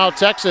in South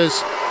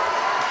Texas.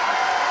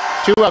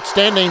 Two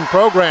outstanding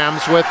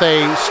programs with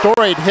a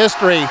storied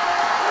history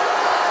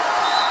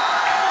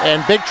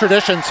and big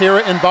traditions here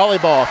in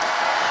volleyball.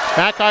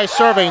 McAllen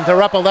serving.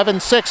 They're up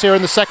 11-6 here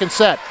in the second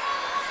set.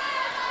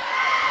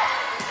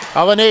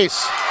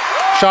 Alanis,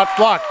 shot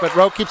blocked, but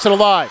Rowe keeps it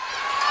alive.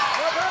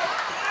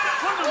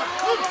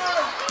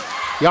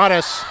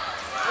 Giannis.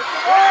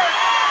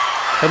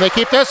 And they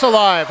keep this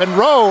alive. And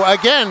Rowe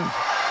again,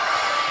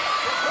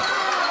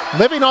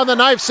 living on the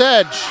knife's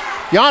edge.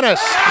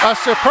 Giannis, a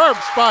superb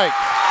spike.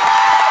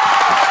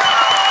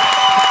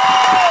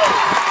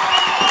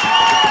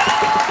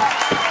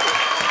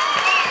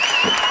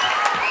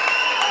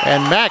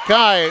 And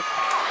McAllen,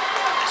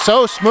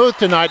 so smooth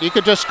tonight, you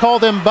could just call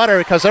them butter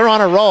because they're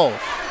on a roll.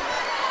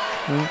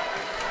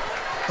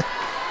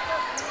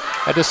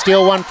 Had to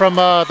steal one from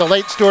the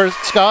late Stuart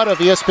Scott of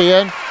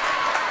ESPN.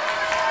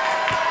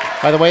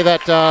 By the way,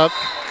 that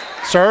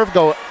serve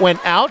went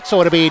out,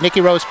 so it'll be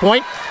Nicky Rowe's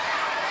point.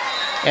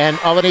 And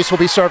Alanis will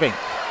be serving.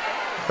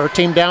 Her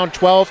team down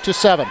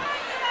 12-7.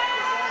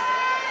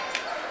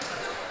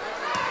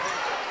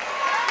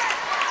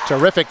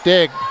 Terrific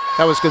dig.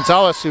 That was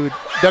Gonzalez who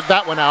dug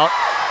that one out.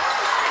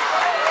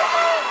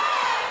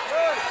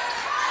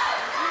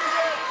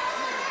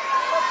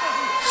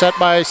 Set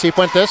by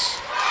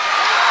Cifuentes.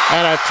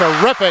 And a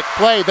terrific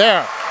play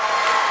there.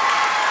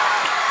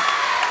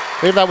 I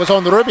believe that was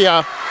on the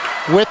Rubia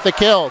with the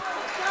kill.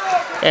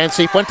 And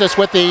Cifuentes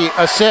with the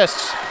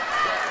assists.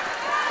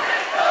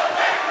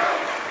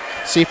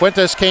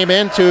 Cifuentes came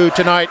into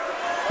tonight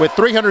with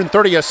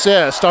 330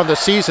 assists on the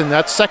season.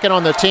 That's second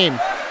on the team.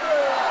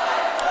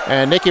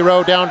 And Nicky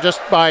Rowe down just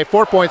by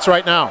 4 points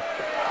right now.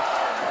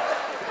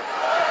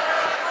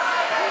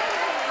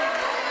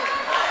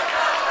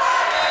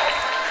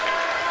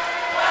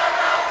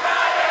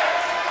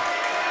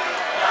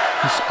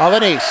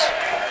 Alanis.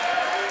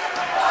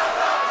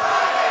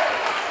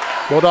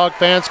 Bulldog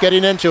fans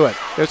getting into it.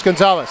 There's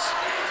Gonzalez.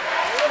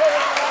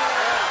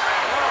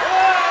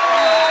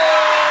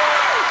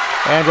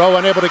 And Rowe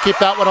unable to keep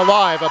that one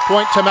alive. A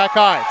point to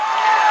McAllen.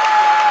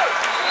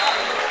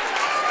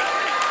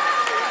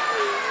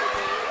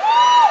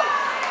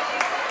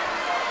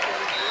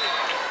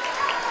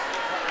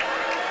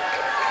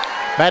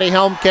 Maddie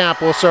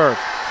Helmkamp will serve.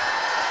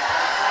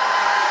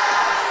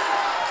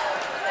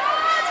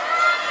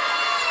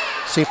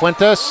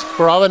 Cifuentes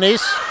for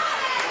Alanis.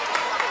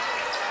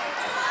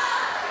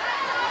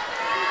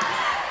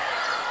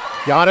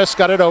 Giannis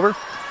got it over.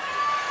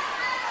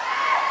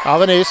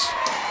 Alanis.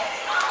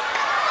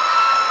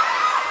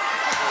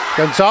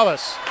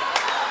 Gonzalez.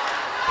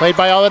 Played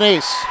by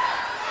Alanis.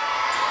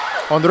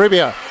 On the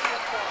Rubia.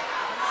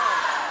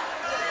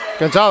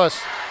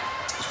 Gonzalez.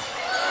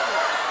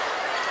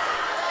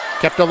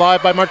 Kept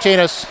alive by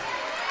Martinez.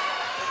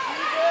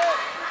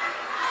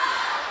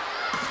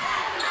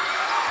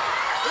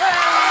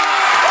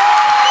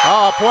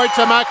 Oh, point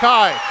to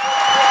McAllen.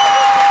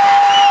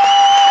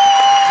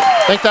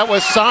 I think that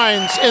was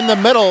Signs in the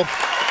middle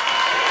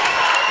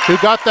who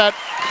got that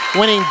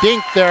winning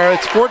dink there.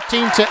 It's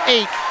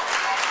 14-8.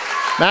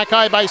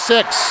 McAllen by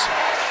 6.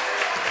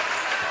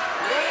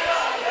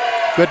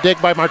 Good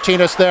dig by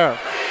Martinez there.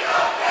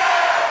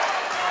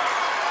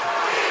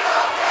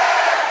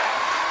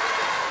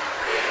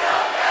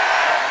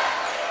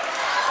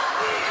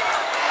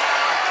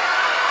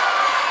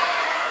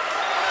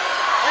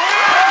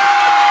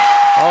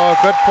 Oh,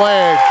 good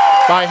play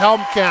by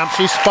Helmkamp.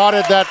 She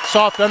spotted that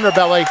soft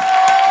underbelly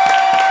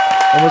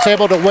and was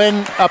able to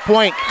win a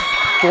point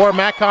for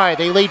McAllen.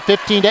 They lead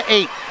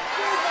 15-8.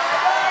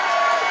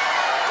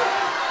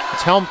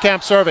 It's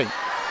Helmkamp serving.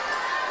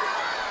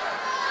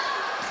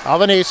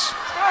 Alanis.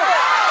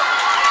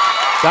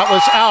 That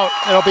was out.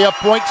 It'll be a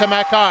point to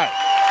McAllen.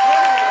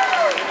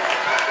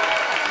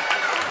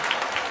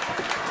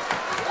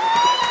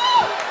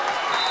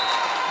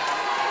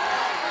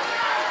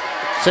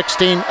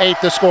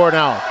 (16-8) the score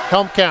now.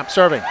 Helmkamp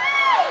serving.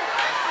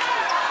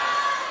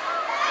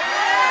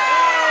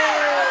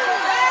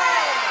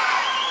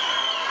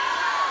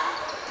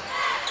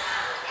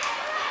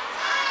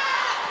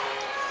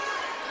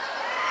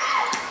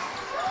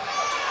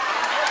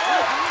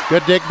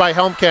 Good dig by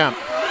Helmkamp.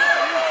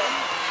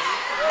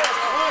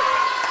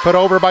 Put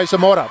over by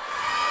Zamora.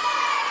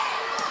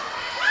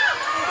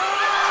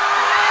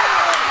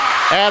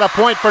 And a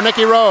point for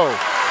Nikki Rowe.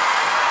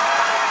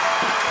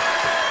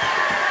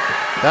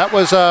 That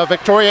was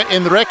Victoria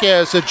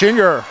Enriquez, a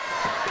junior,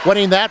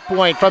 winning that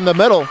point from the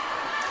middle,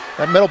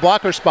 that middle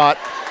blocker spot.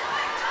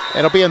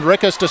 It'll be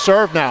Enriquez to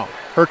serve now.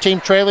 Her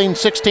team trailing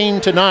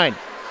 16-9.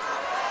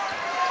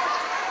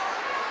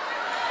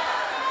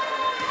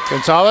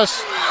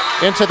 Gonzalez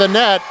into the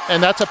net,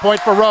 and that's a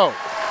point for Rowe.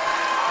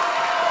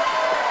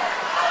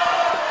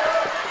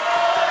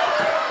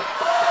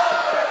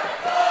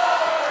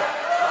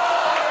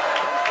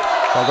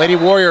 The Lady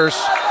Warriors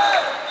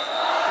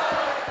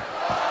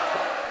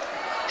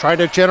trying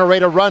to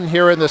generate a run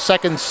here in the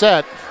second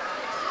set.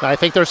 I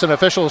think there's an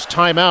official's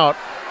timeout.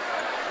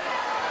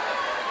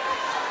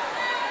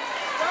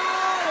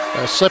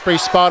 A slippery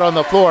spot on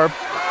the floor.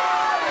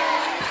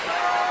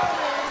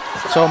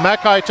 So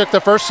Mackay took the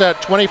first set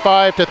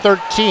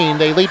 25-13.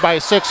 They lead by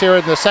 6 here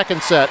in the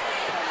second set.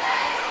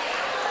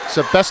 It's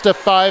a best of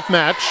 5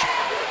 match.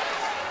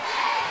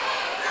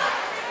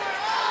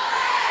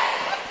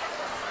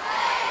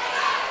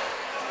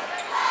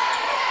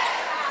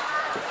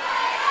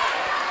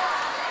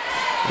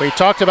 We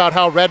talked about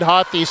how red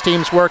hot these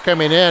teams were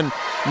coming in.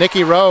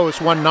 Nikki Rowe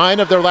won 9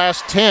 of their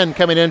last 10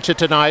 coming into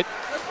tonight.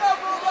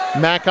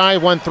 Mackay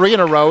won 3 in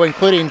a row,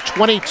 including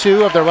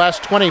 22 of their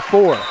last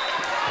 24.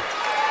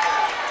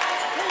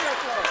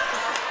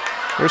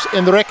 Here's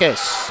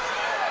Enriquez.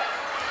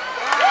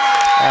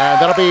 And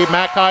that'll be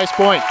Mackay's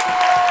point.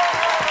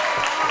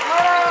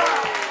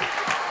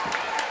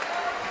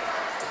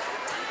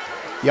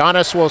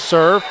 Giannis will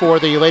serve for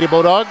the Lady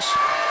Bulldogs.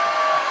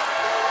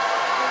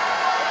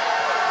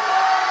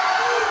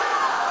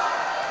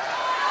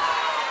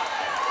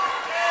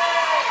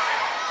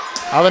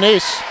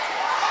 Alanis.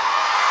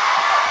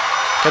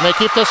 Can they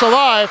keep this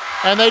alive?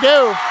 And they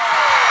do.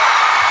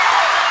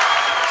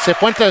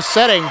 Cifuentes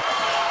setting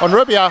on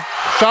Rubia.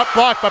 Shot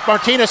blocked, but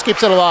Martinez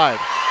keeps it alive.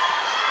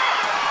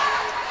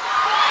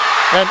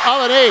 And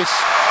Alanis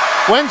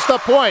wins the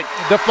point.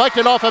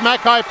 Deflected off a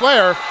Mackay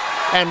player.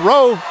 And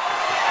Rowe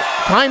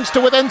climbs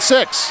to within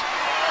 6.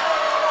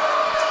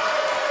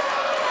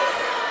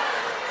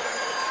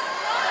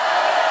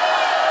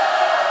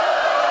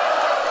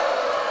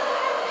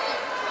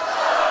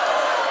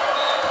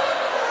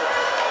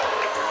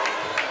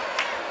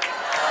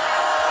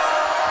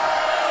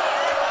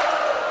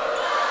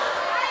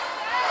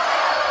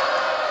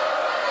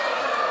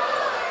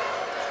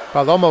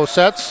 Palomo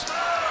sets.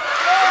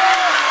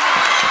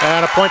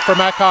 And a point for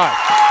Mackay.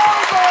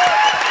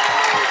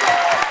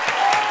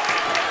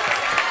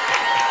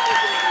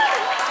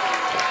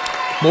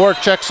 Moore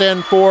checks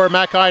in for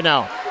Mackay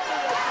now.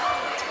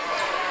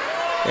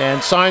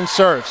 And Sign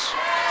serves.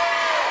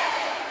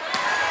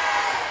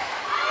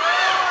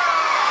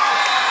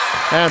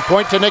 And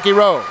point to Nikki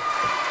Rowe.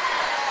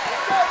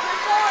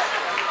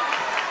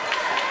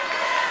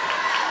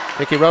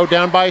 Nikki Rowe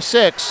down by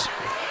 6.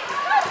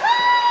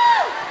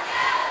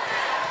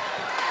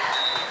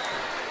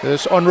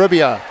 This is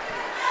Onrubia,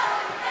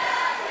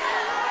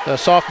 the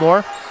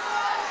sophomore.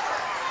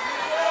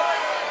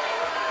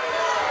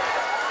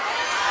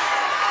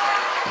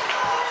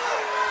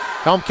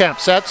 Helmkamp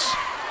sets.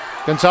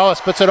 Gonzalez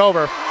puts it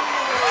over.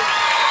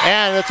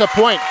 And it's a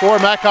point for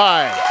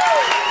Mackay.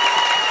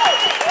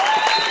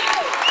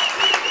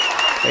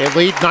 They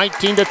lead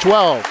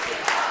 19-12.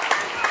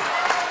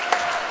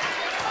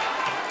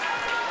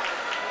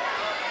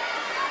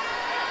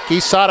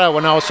 Quisada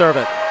will now serve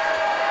it.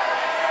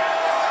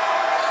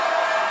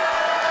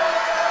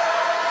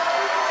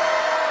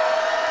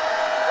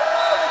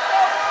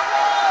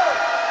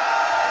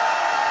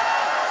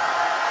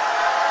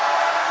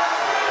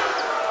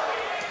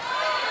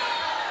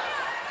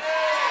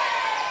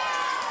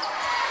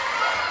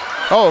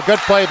 Oh, good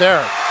play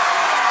there.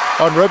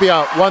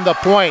 Onrubia won the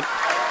point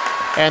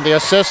and the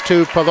assist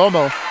to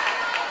Palomo.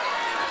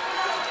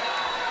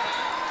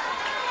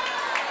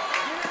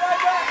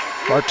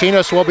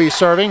 Martinez will be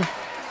serving.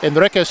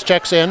 Enriquez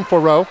checks in for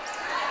Rowe.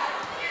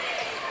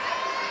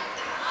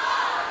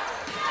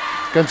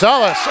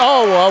 Gonzalez,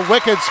 oh, a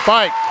wicked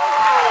spike.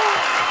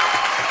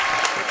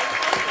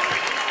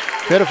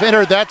 Could have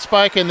entered that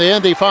spike in the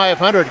Indy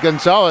 500.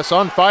 Gonzalez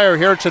on fire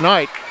here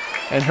tonight,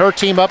 and her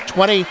team up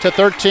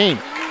 20-13.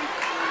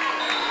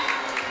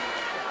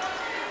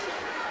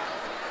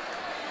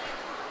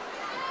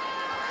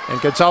 And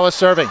Gonzalez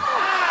serving.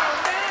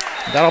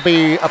 That'll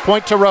be a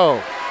point to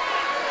Rowe.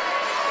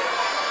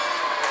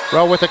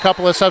 Rowe with a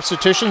couple of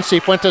substitutions.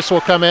 Cifuentes will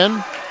come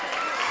in.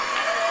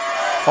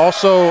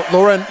 Also,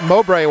 Lauren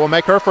Mowbray will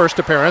make her first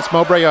appearance.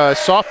 Mowbray, a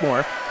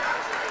sophomore.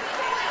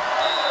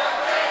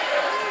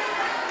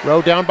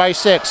 Rowe down by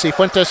 6.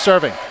 Cifuentes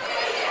serving.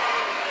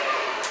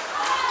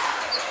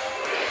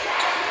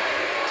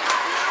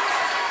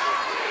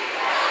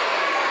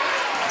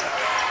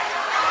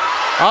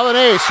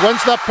 Alanis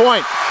wins the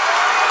point.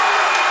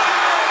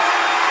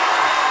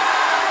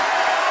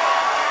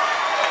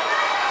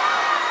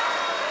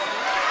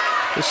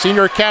 The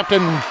senior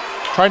captain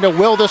trying to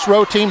will this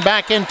Rowe team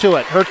back into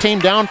it. Her team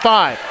down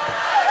 5.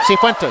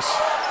 Cifuentes.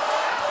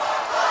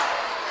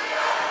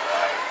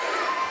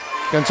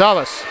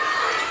 Gonzalez.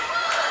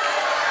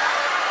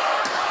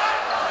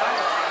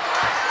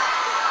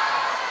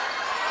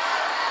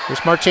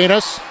 Here's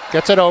Martinez,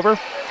 gets it over.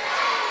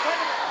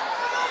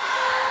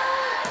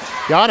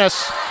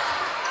 Giannis.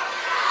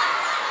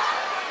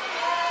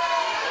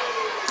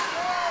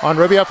 On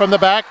Rubio from the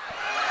back.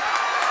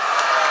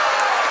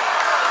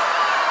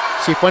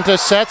 Cifuentes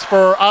sets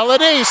for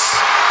Alanis.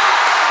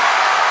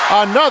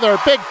 Another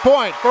big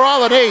point for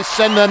Alanis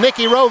and the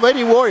Nikki Rowe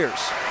Lady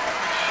Warriors.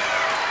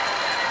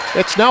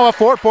 It's now a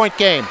 4-point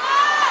game.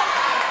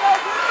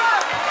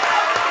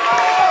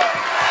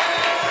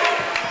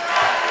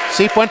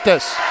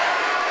 Cifuentes.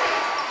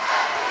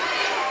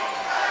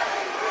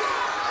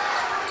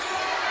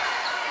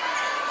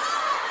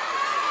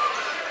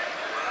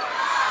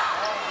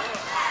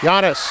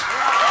 Giannis.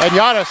 And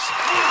Giannis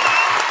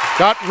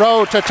got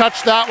Rowe to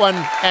touch that one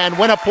and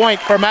win a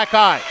point for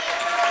McAllen.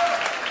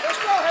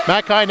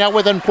 McAllen now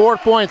within 4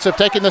 points of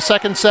taking the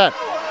second set.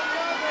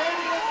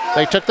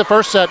 They took the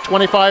first set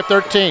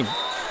 25-13.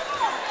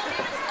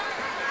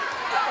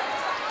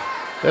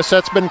 This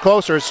set's been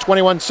closer. It's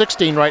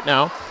 21-16 right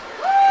now.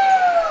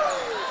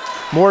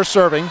 Moore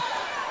serving.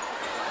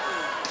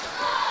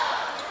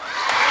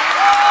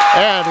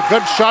 And a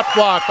good shot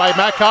block by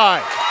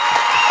McAllen.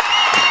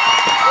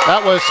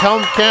 That was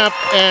Helmkamp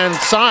and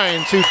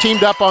Signs who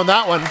teamed up on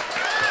that one.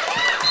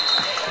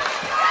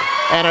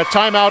 And a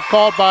timeout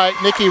called by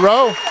Nikki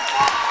Rowe.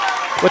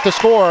 With the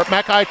score,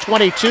 McAllen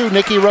 22,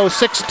 Nikki Rowe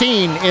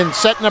 16 in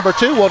set number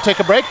 2. We'll take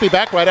a break, be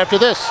back right after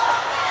this.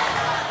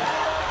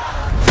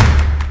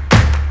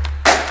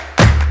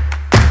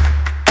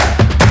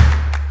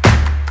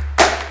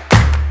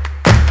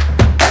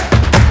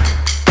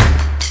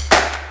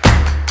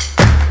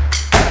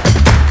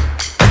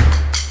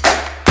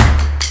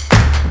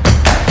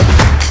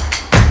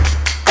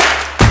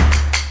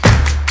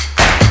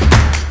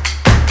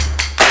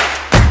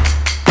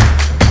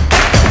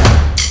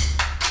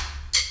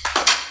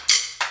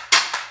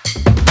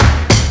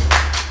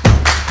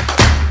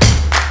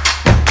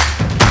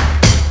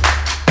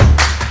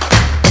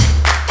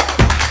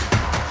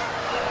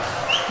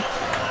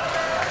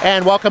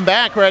 And welcome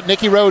back. We're at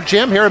Nikki Rowe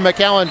Gym here in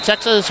McAllen,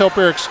 Texas. Hope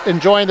you're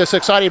enjoying this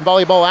exciting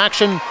volleyball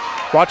action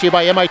brought to you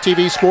by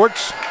MITV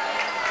Sports.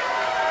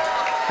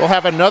 We'll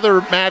have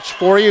another match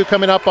for you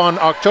coming up on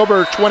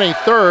October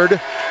 23rd.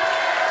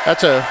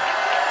 That's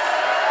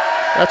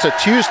a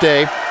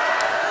Tuesday,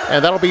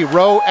 and that'll be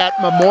Rowe at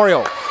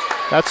Memorial.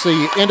 That's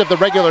the end of the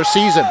regular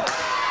season.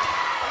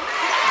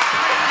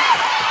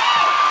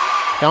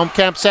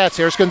 Helmkamp sets.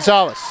 Here's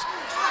Gonzalez.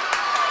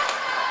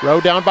 Rowe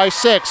down by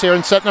 6 here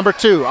in set number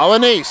 2.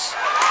 Alanis.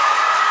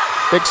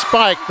 Big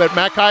spike, but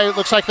McAllen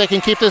looks like they can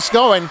keep this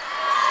going.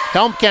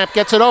 Helmkamp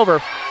gets it over.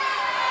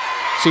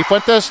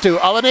 Cifuentes to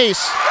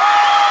Alanis.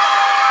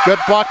 Good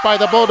block by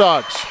the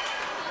Bulldogs.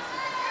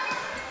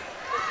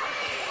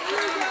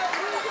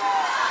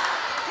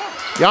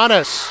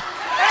 Giannis.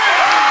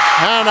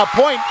 And a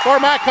point for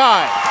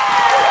McAllen.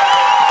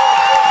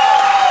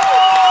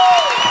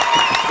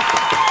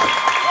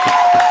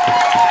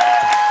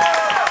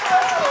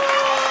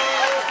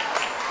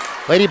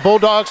 Lady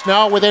Bulldogs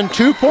now within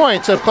 2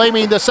 points of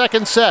claiming the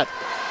second set.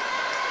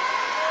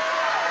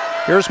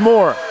 Here's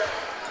Moore.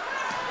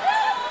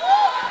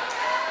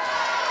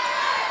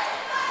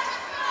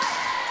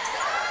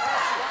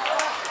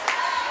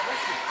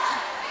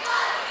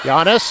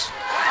 Giannis,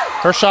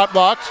 her shot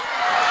blocked.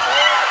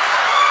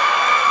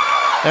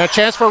 And a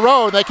chance for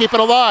Rowe, they keep it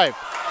alive.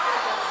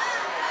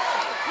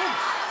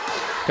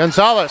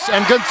 Gonzalez,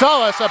 and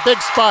Gonzalez, a big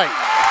spike.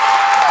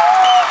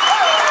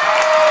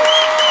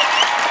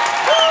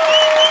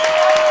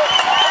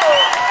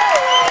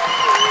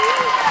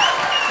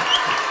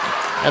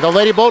 And the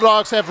Lady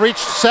Bulldogs have reached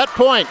set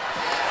point.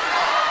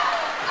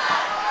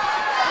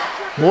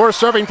 Moore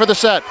serving for the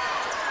set.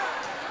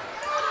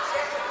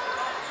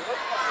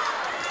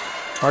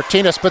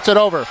 Martinez puts it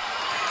over.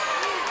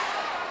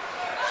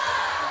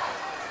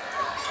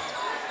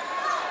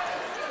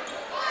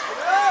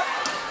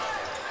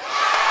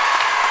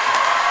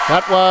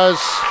 That was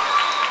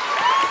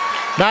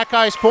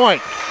McAllen's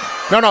point.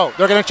 No,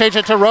 they're going to change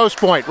it to Rowe's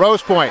point.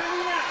 Rowe's point.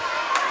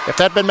 If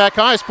that had been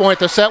McAllen's point,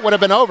 the set would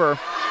have been over.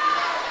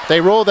 They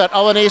ruled that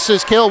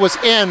Alanis's kill was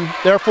in,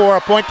 therefore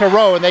a point to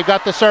Rowe, and they've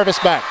got the service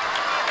back.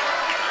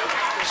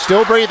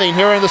 Still breathing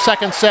here in the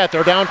second set.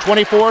 They're down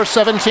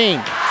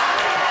 24-17.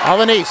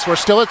 Alanis, we're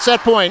still at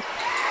set point.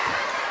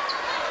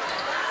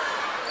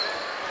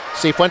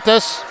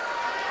 Cifuentes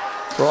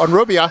on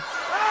Rubia.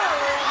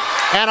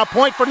 And a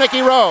point for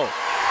Nikki Rowe.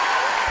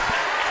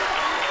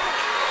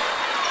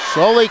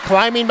 Slowly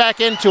climbing back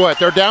into it.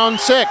 They're down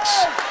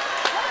 6.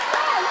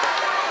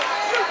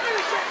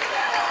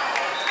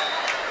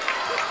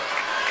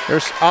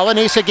 There's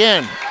Alanis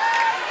again.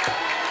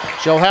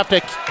 She'll have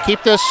to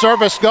keep this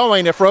service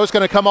going if Rowe's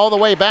going to come all the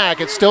way back.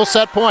 It's still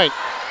set point.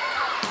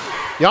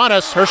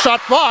 Giannis, her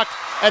shot blocked,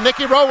 and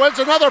Nikki Rowe wins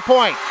another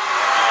point.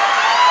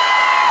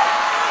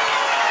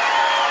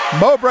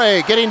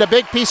 Mowbray getting the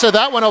big piece of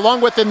that one along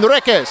with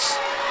Enriquez.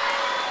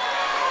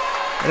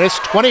 And it's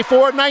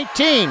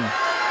 24-19.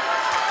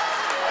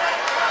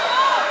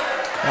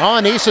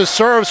 Alanise's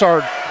serves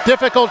are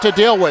difficult to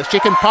deal with. She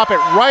can pop it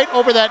right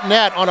over that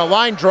net on a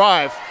line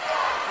drive.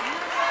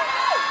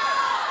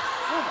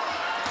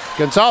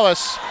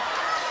 Gonzalez.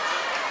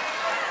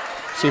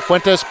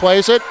 Cifuentes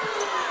plays it.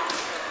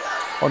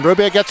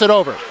 Onrubia gets it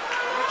over.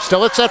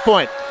 Still at set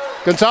point.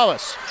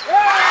 Gonzalez.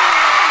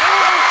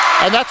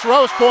 And that's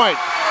Rowe's point.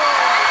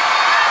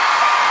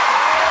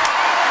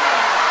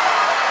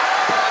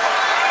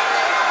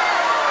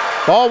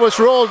 Ball was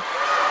ruled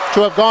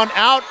to have gone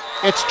out.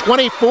 It's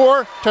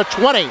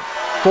 24-20.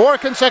 4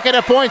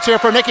 consecutive points here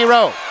for Nikki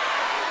Rowe.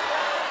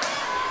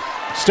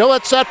 Still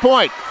at set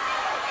point.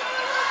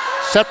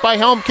 Set by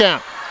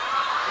Helmkamp.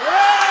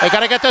 They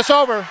got to get this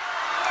over.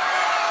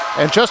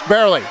 And just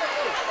barely.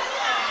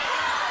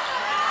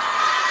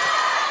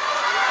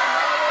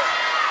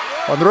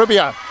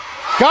 Onrubia.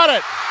 Got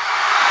it.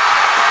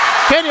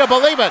 Can you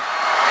believe it?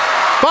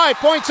 5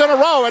 points in a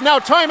row, and now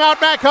timeout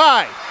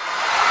McHigh.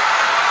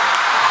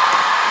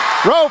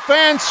 Rowe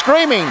fans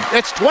screaming.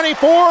 It's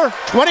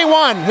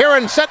 24-21 here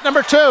in set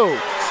number 2.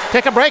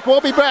 Take a break.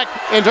 We'll be back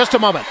in just a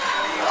moment.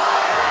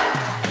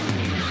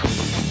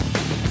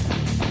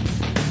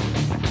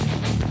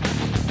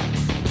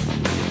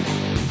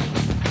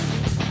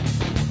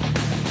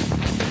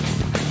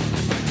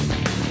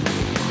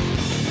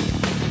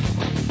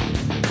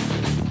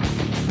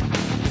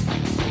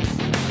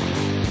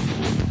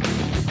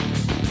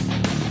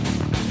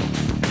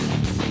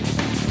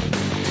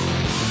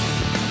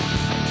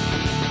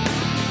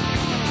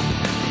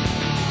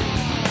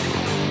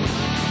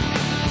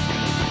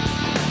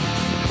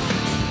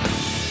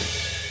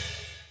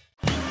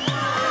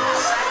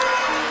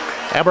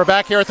 And we're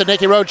back here at the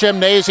Nikki Rowe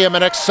Gymnasium,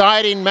 an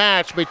exciting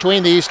match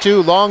between these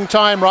two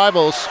longtime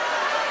rivals,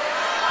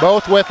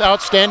 both with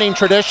outstanding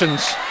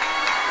traditions.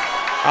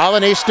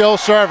 Alanise still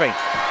serving.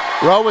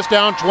 Rowe was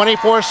down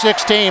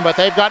 24-16, but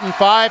they've gotten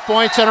 5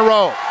 points in a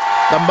row,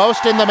 the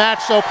most in the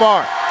match so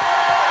far.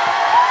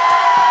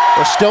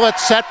 We're still at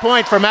set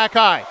point for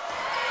McHigh.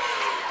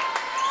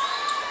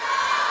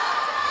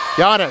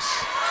 Giannis.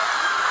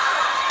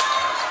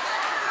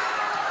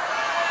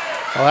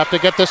 I'll have to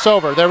get this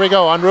over. There we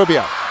go,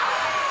 Onrubia.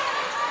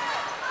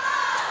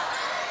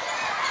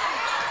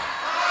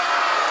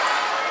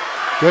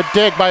 Good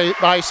dig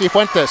by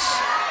Cifuentes.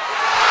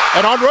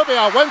 And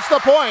Onrubia wins the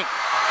point.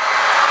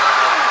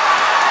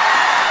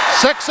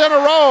 6 in a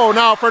row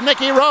now for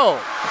Nikki Rowe.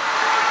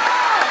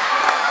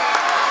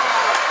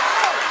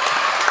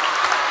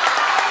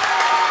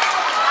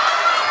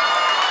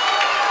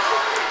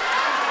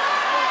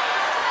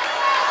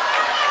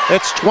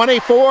 It's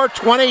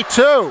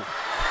 24-22.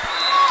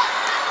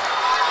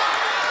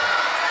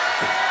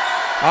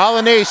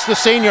 Alanise, the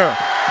senior,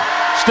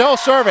 still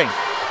serving.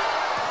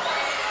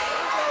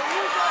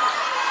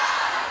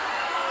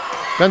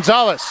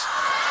 Gonzalez.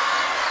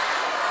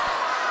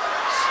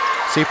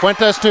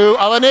 Cifuentes to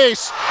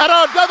Alanise, and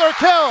another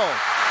kill.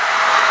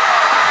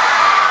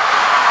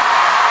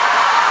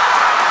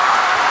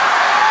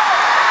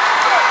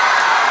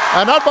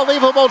 An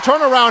unbelievable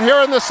turnaround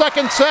here in the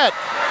second set.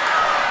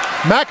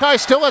 McHigh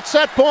still at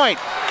set point,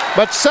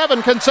 but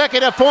 7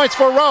 consecutive points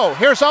for Rowe.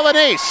 Here's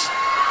Alanise.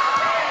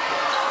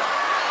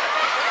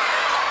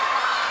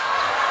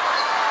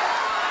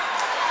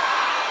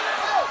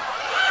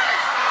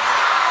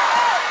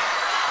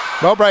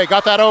 Mowbray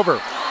got that over.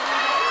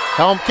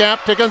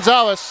 Helmkamp to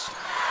Gonzalez.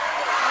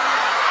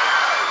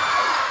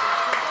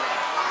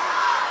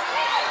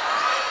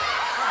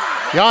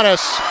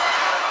 Giannis.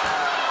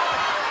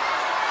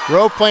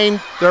 Rowe playing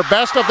their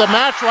best of the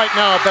match right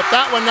now, but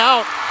that one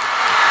out.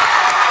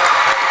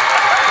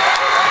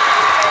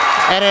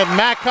 And then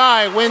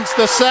McHigh wins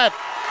the set,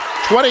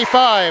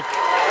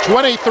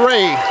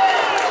 25-23.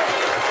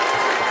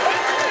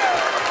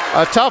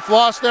 A tough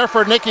loss there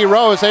for Nikki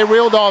Rowe as they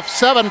reeled off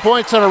 7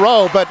 points in a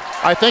row, but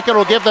I think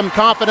it'll give them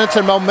confidence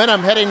and momentum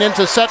heading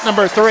into set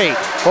number 3.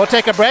 We'll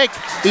take a break,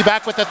 be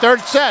back with the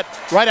third set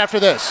right after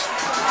this.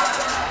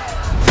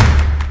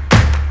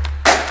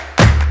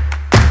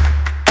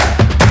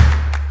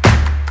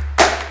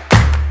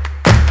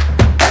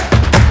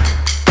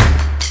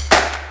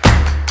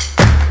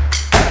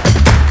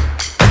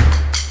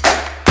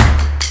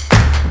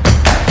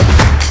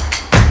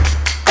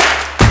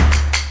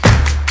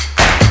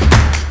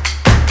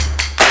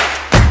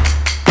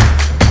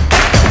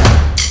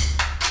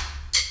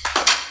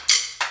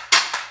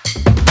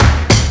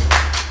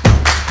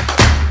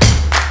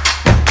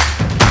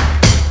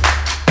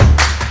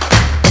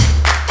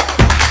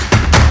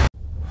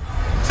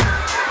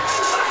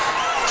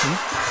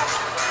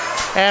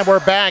 And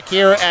we're back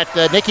here at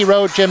the Nikki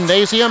Rowe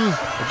Gymnasium,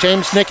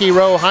 James Nikki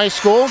Rowe High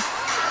School.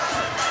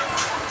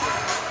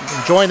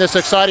 Enjoying this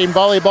exciting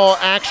volleyball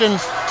action.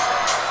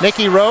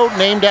 Nikki Rowe,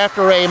 named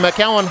after a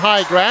McAllen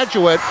High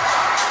graduate.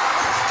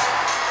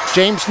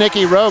 James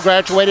Nikki Rowe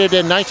graduated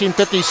in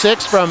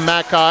 1956 from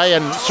McHigh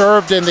and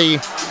served in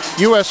the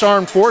U.S.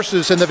 Armed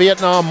Forces in the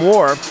Vietnam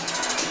War.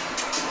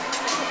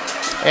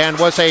 and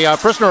was a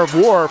prisoner of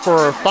war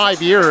for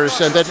 5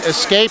 years and then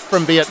escaped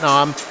from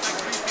Vietnam.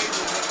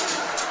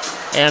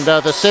 And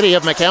the city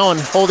of McAllen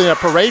holding a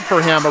parade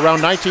for him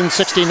around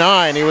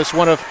 1969. He was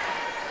one of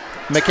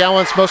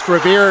McAllen's most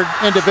revered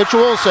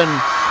individuals,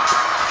 and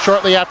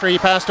shortly after he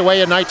passed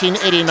away in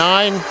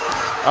 1989,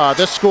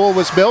 this school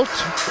was built,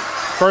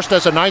 first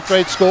as a 9th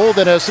grade school,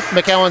 then as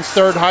McAllen's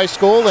 3rd high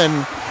school,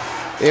 and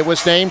it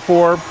was named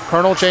for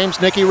Colonel James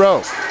Nicky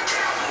Rowe.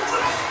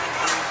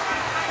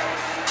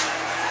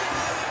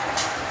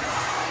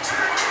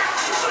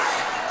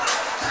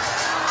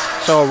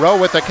 So Rowe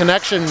with a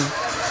connection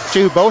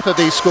to both of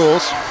these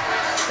schools,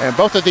 and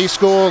both of these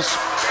schools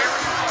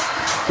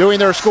doing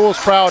their schools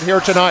proud here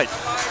tonight.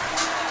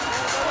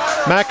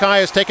 Mac High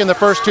has taken the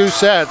first 2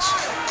 sets,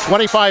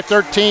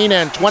 25-13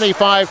 and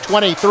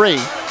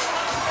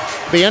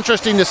 25-23. Be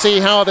interesting to see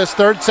how this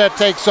 3rd set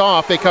takes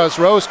off, because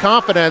Rowe's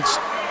confidence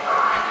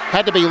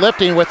had to be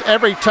lifting with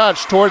every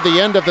touch toward the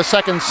end of the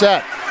 2nd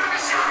set.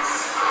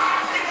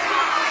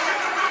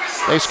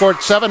 They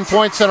scored 7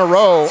 points in a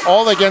row,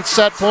 all against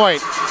set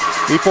point,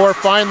 before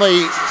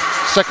finally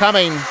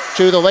succumbing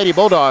to the Lady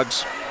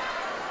Bulldogs.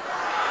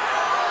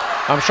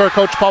 I'm sure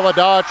Coach Paula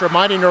Dodge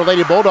reminding her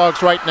Lady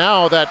Bulldogs right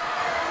now that,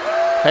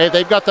 hey,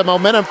 they've got the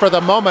momentum for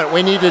the moment.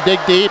 We need to dig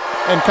deep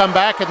and come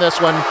back in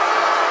this one.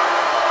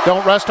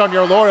 Don't rest on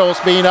your laurels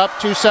being up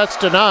 2 sets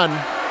to none.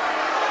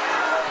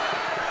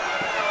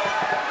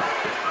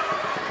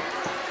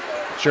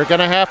 So you're going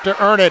to have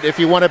to earn it if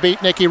you want to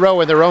beat Nicky Rowe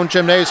in their own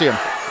gymnasium.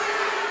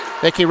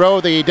 Nicky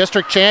Rowe, the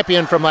district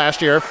champion from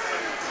last year,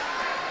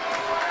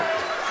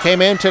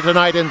 came into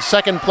tonight in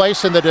 2nd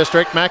place in the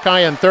district, Mac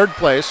High in 3rd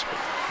place.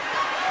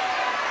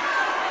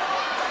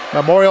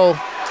 Memorial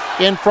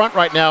in front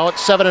right now at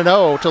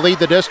 7-0 to lead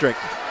the district.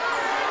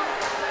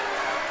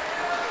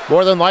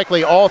 More than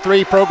likely, all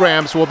 3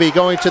 programs will be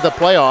going to the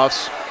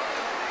playoffs.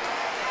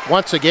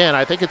 Once again,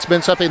 I think it's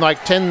been something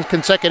like 10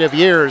 consecutive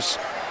years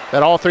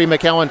that all 3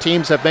 McAllen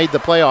teams have made the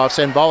playoffs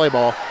in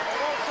volleyball.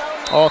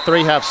 All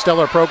 3 have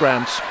stellar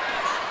programs.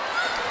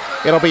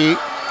 It'll be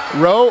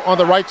Rowe on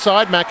the right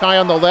side, Mac High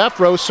on the left.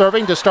 Rowe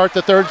serving to start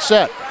the 3rd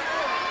set.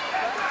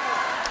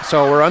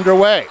 So we're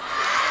underway.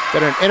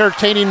 Been an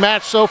entertaining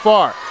match so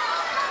far.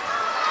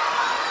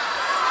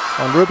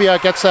 And Rubia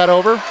gets that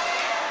over.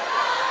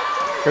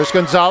 Here's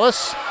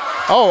Gonzalez.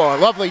 Oh, a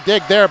lovely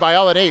dig there by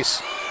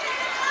Alanis.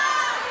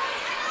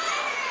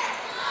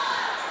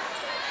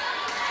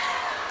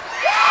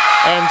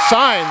 And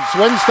Signs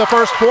wins the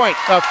first point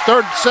of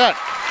 3rd set.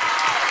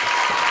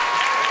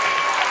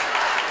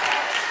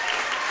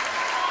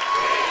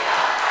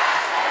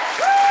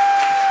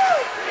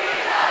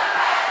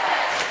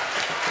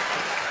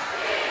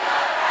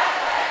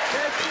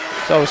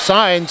 So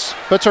Signs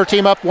puts her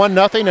team up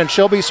 1-0, and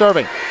she'll be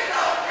serving.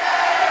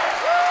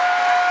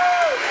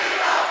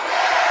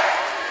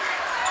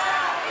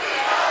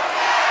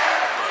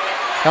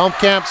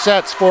 Helmkamp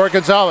sets for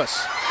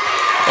Gonzalez.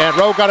 And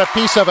Rowe got a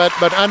piece of it,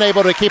 but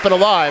unable to keep it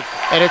alive,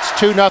 and it's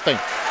 2-0.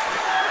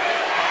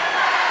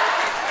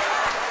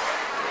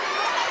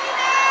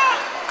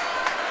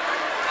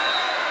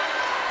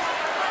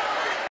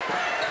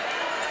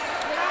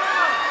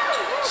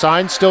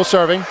 Signs still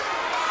serving.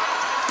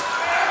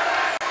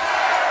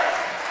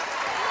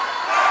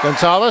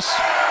 Gonzalez,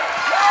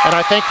 and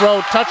I think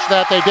Rowe touched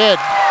that. They did.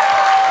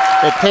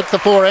 It hit the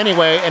floor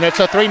anyway, and it's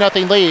a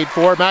 3-0 lead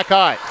for Mac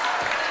High.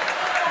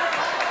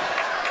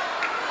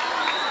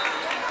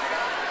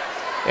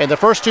 In the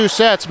first 2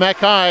 sets, Mac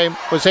High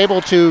was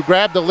able to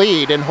grab the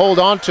lead and hold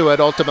on to it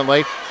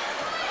ultimately.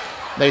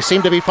 They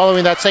seem to be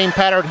following that same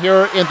pattern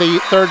here in the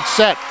 3rd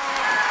set.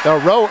 The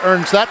Rowe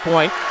earns that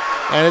point,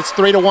 and it's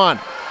 3-1.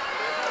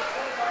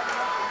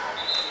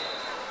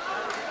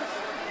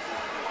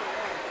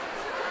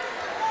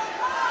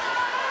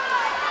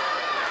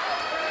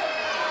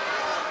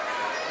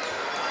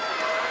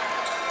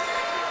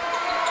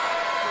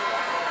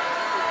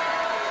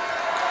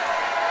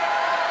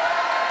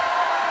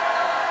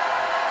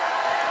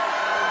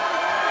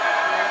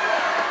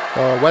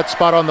 A wet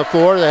spot on the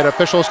floor. They had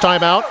officials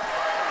timeout.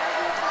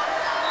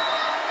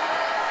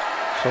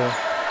 So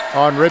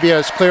Ribia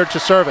is cleared to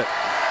serve it.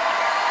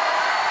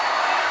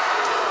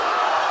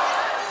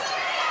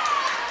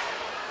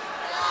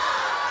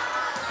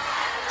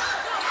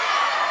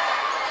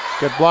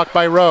 Good block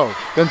by Rowe.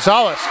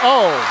 Gonzalez.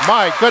 Oh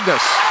my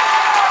goodness.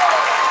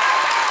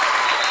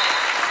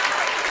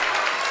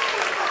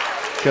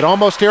 Could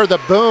almost hear the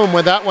boom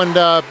when that one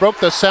broke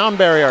the sound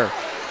barrier.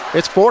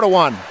 It's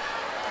 4-1.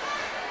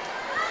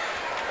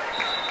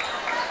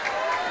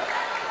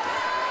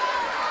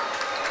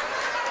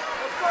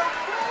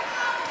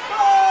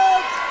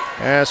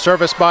 And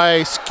service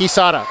by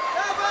Quisada.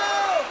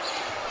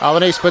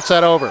 Alanis puts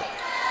that over.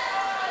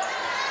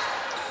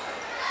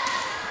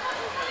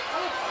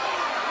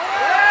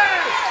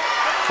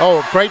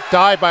 Oh, great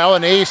dive by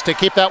Alanis to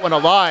keep that one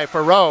alive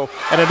for Rowe.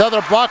 And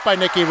another block by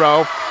Nicky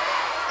Rowe.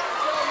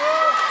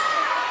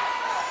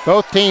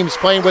 Both teams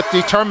playing with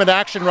determined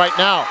action right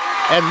now.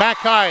 And Mac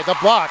High, the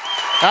block.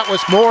 That was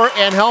Moore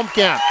and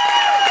Helmkamp.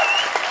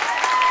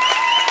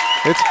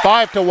 It's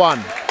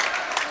 5-1.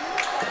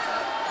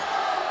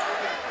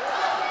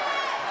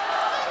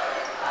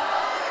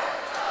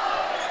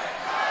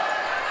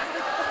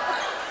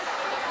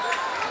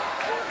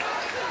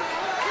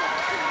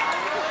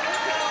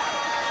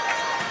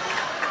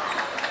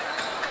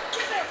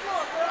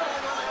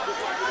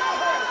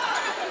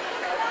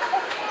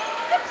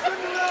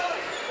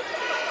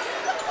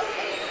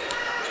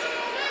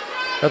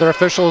 Other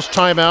officials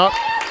timeout.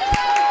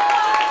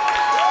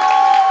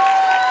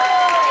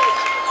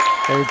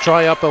 They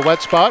dry up a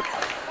wet spot.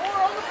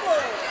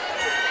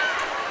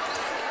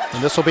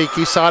 And this will be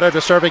Quesada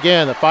to serve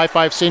again, the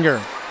 5'5"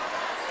 senior.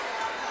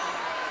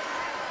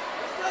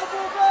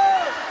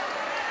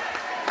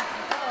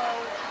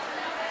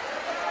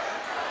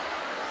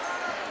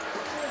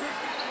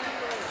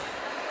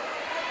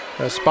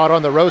 A spot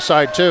on the Rowe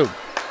side too.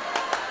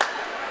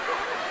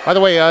 By the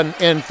way,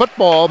 in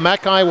football,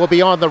 Mackay will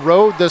be on the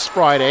road this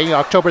Friday,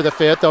 October the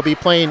 5th. They'll be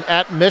playing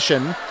at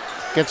Mission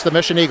against the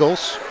Mission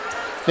Eagles.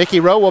 Nicky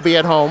Rowe will be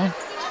at home,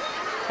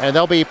 and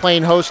they'll be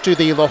playing host to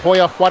the La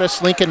Jolla Juarez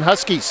Lincoln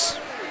Huskies.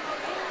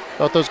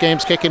 Both those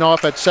games kicking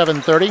off at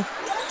 7:30.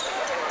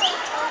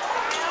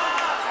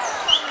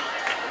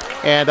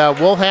 And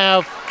we'll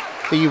have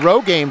the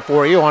Rowe game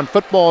for you on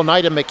football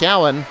night in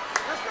McAllen.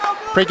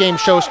 Pre-game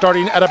show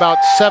starting at about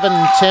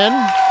 7:10.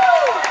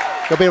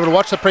 You'll be able to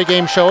watch the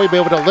pregame show. You'll be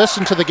able to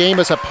listen to the game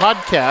as a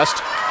podcast.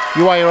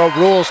 UIRL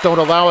rules don't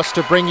allow us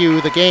to bring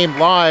you the game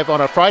live on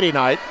a Friday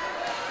night.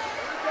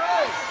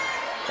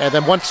 And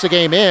then once the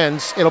game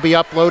ends, it'll be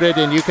uploaded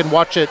and you can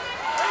watch it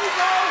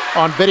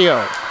on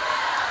video.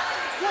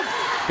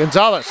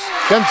 Gonzalez,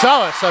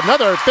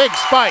 another big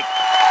spike.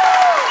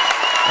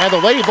 And the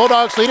Lady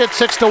Bulldogs lead it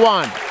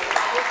 6-1.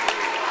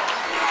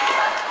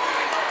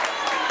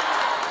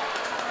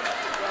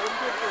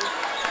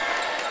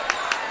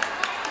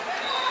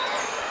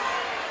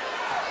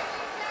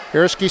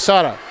 Here's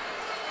Quesada.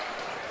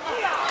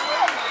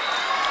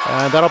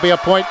 And that'll be a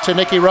point to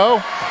Nicky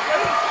Rowe.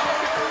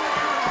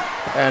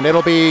 And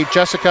it'll be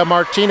Jessica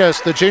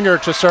Martinez, the junior,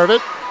 to serve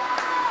it.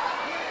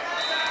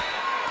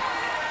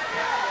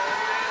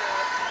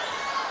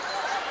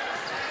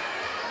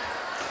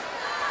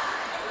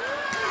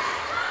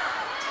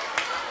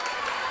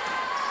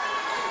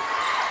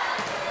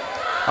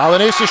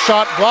 Alanise's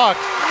shot blocked.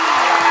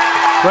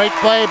 Great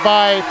play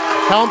by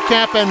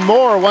Helmkamp and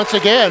Moore once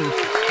again.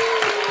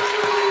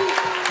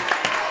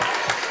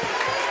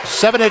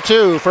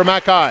 7-2 for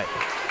Mackay.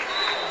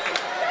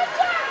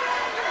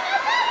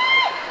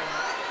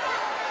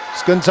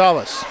 It's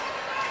Gonzalez.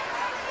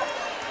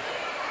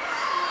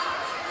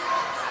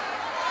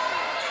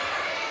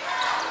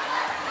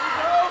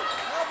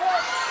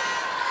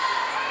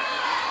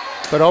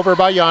 Put over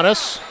by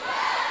Giannis.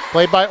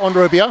 Played by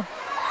Onrubia.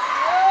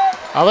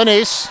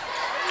 Alanise.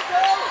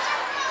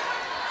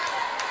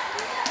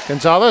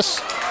 Gonzalez.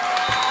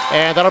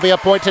 And that'll be a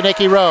point to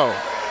Nicky Rowe.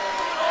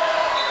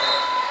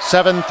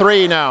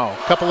 7-3 now.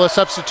 A couple of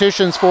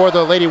substitutions for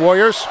the Lady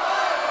Warriors.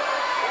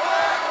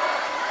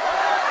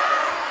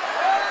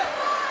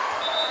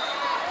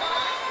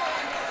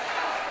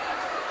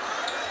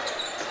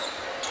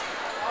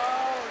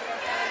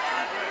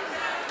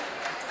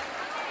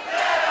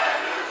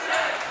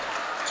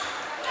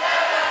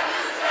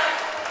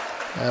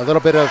 A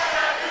little bit of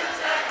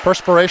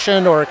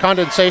perspiration or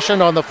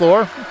condensation on the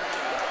floor.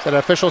 It's an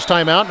official's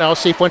timeout. Now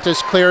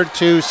Cifuentes cleared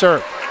to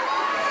serve.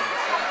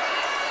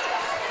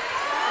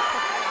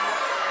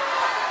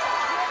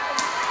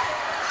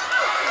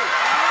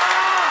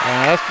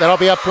 And that'll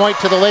be a point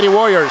to the Lady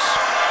Warriors.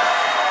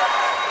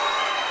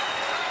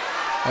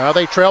 Now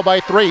they trail by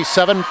 3,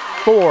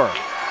 7-4.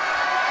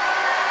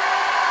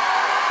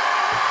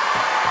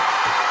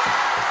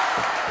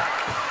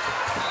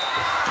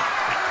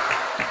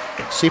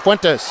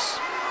 Cifuentes.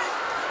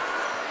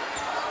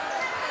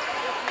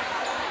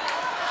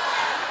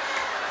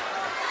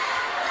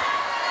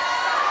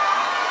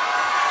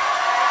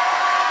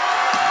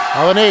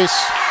 Alanise.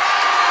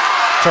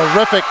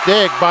 Terrific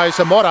dig by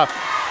Zamora.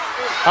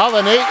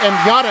 Alani and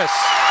Giannis.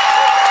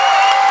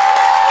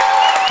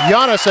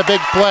 Giannis, a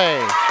big play.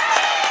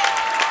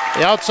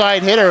 The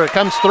outside hitter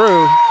comes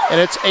through, and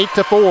it's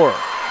 8-4.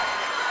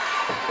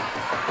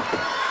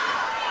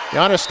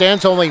 Giannis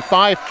stands only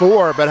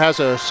 5'4", but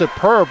has a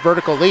superb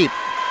vertical leap.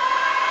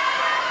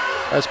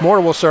 As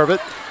Moore will serve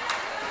it.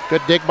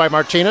 Good dig by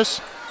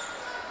Martinez.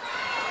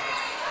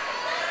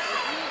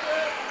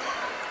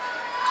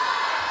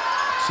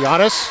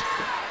 Giannis.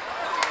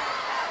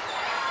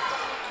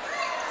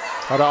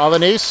 Out to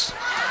Alanise.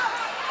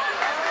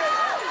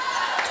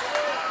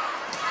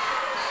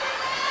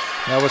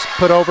 That was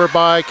put over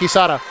by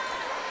Quesada.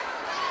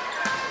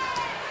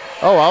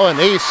 Oh,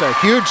 Alanise, a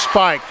huge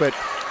spike, but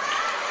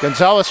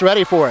Gonzalez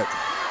ready for it.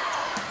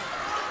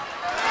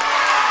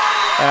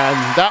 And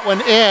that one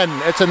in.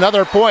 It's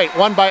another point,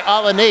 won by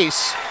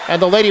Alanise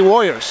and the Lady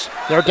Warriors.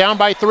 They're down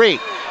by 3.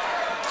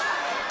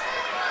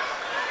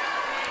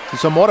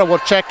 Zamora will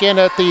check in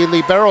at the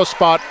libero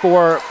spot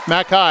for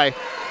Mackay.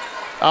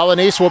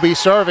 Alanise will be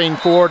serving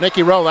for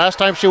Nicky Rowe. Last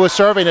time she was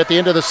serving at the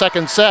end of the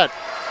second set.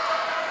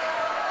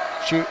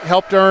 She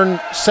helped earn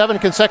 7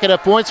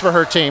 consecutive points for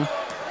her team.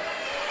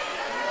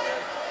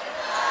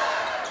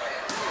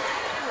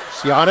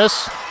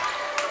 Giannis.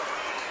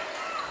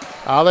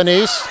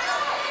 Alanis.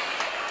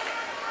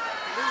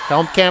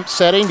 Helmkamp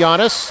setting,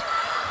 Giannis.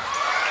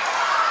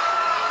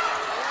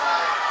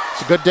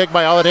 It's a good dig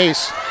by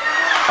Alanis.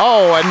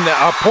 Oh, and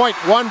a point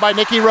won by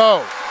Nikki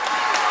Rowe.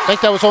 I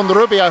think that was on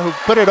Rubia who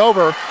put it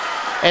over,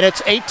 and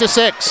it's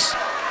 8-6.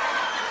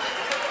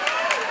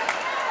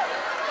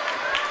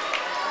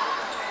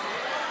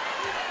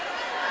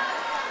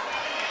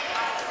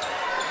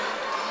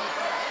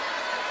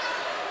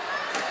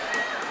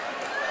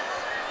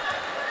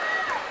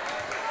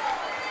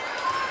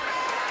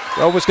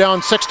 Rowe was down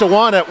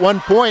 6-1 at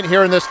one point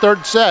here in this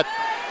third set.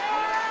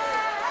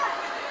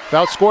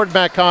 Outscored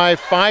Mackay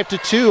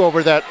 5-2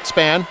 over that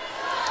span.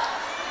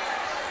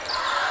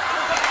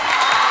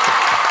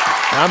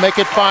 Now make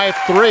it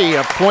 5-3,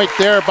 a point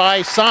there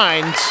by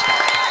Signs.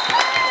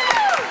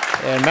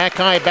 And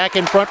Mackay back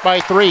in front by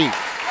 3.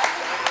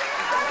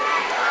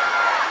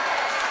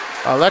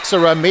 Alexa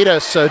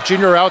Ramirez, a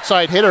junior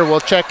outside hitter, will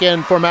check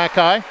in for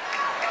Mackay.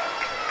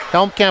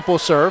 Helmkamp will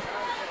serve.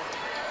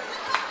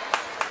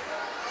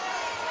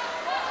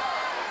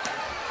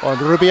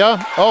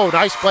 Onrubia. Oh,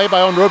 nice play by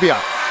Onrubia.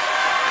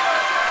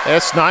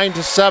 It's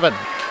 9-7.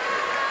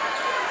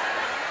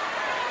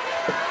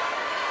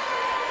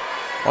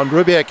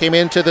 Onrubia came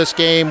into this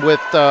game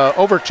with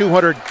over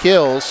 200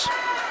 kills.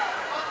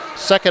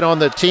 Second on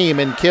the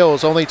team in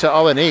kills, only to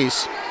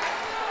Alanis.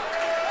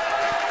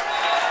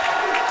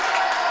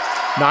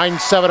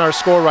 9-7 our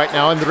score right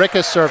now, and Rick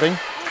is serving.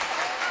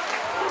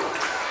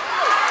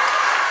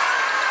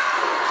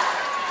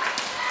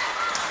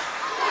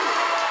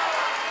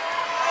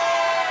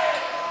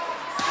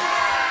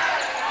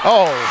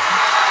 Oh,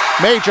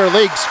 major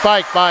league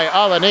spike by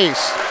Alanis.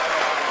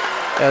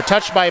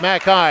 Touched by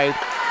Mackay.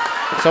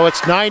 So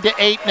it's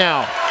 9-8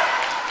 now.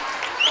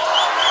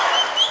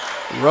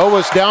 Rowe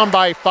was down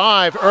by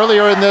 5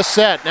 earlier in this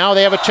set. Now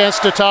they have a chance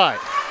to tie.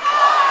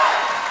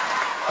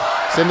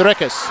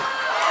 Sinrikis.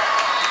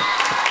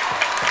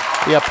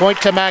 A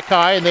point to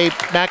Mackay, and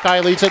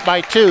Mackay leads it by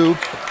 2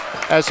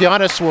 as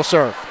Giannis will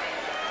serve.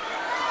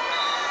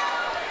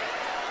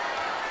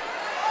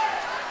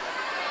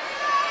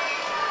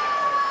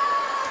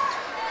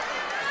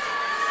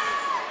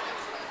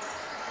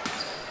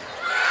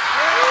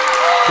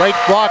 Great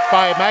block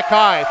by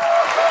Mackay.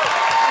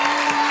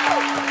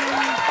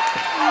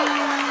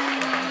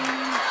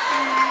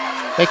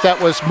 I think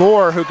that was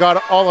Moore who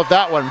got all of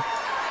that one.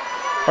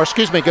 Or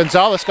excuse me,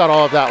 Gonzalez got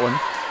all of that one.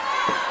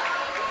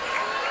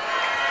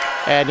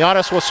 And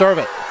Giannis will serve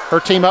it. Her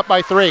team up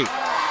by 3.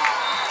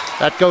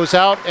 That goes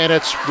out, and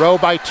it's Rowe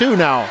by 2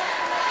 now.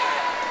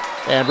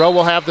 And Rowe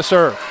will have the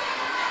serve.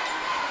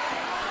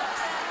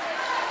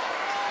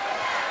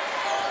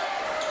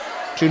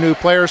 Two new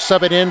players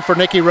subbing in for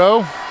Nikki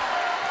Rowe,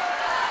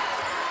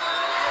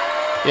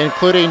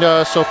 including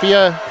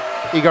Sofia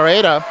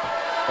Igareda,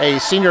 a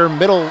senior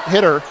middle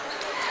hitter.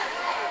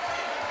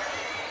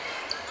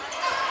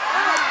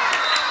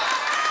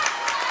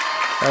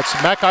 That's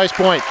Mackay's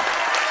point.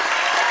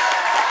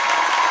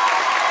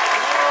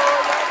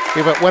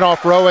 If it went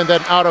off Rowe and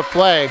then out of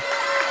play.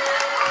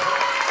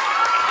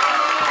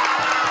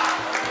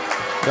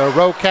 The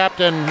Rowe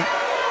captain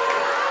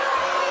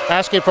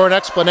asking for an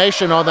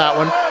explanation on that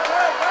one.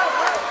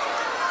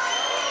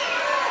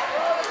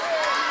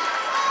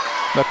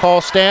 The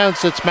call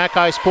stands, it's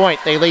Mackay's point.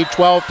 They lead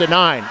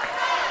 12-9.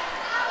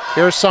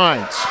 Here's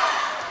Signs.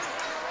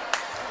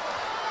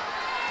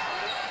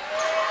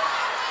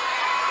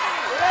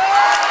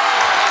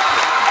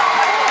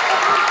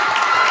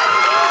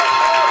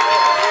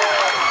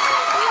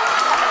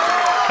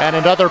 And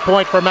another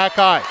point for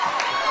Mackay.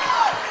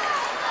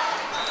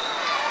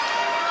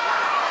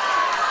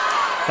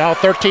 Now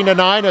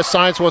 13-9 as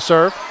Signs will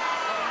serve.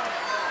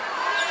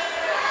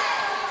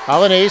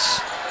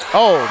 Alanis.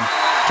 Oh,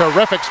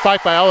 terrific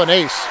spike by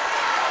Alanis.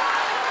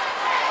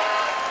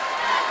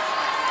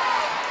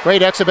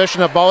 Great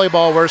exhibition of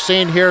volleyball we're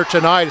seeing here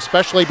tonight,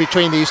 especially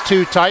between these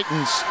two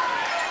titans,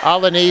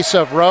 Alanis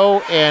of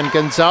Rowe and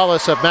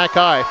Gonzalez of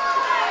Mackay.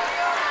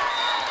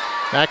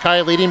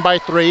 Mackay leading by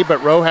 3,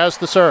 but Rowe has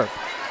the serve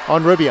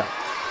on Rubia.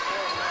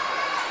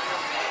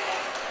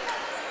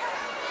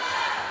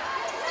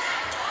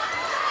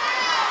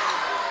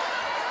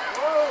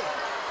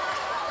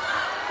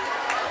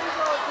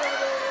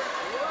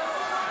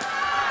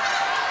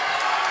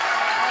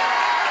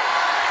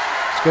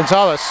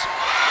 Gonzalez,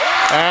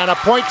 and a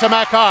point to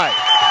Mackay.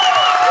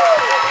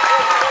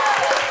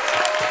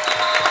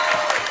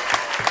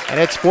 And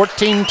it's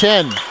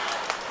 14-10.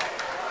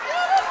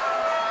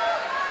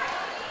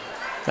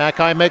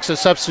 Mackay makes a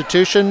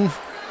substitution.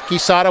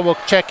 Kisada will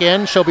check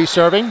in, she'll be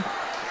serving.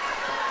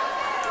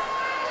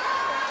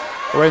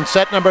 We're in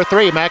set number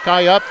 3.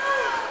 Mackay up,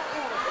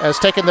 has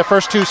taken the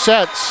first 2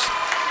 sets.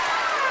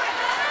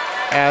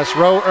 As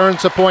Rowe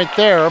earns a point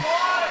there,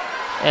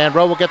 and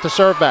Rowe will get the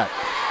serve back.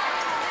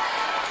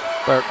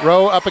 But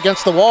Rowe up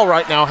against the wall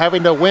right now,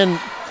 having to win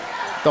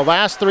the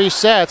last 3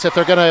 sets if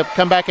they're going to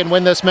come back and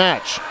win this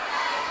match.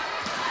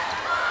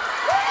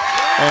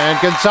 And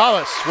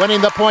Gonzalez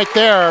winning the point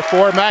there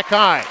for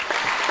McAllen.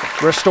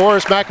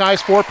 Restores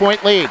McAllen's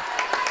 4-point lead.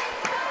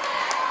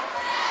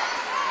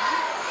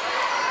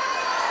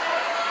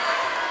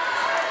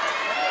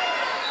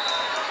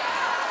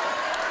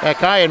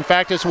 McAllen, in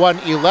fact, has won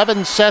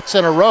 11 sets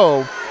in a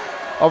row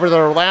over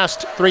their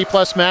last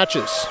 3+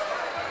 matches.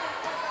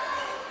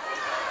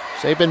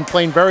 So they've been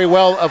playing very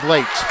well of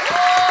late.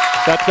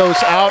 Set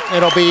goes out, and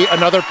it'll be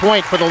another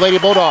point for the Lady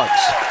Bulldogs.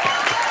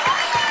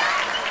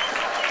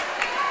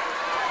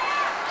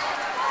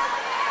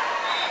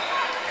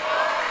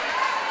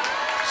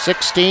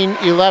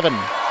 (16-11).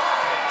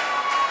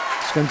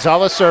 It's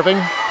Gonzalez serving,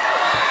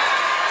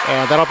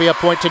 and that'll be a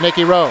point to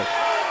Nikki Rowe.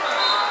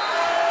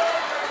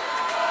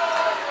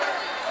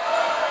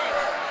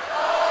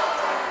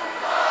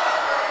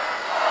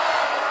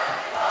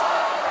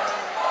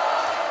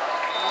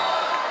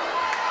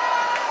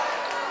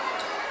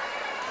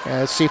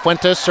 As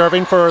Cifuentes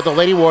serving for the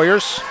Lady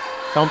Warriors.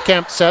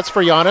 Helmkamp sets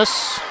for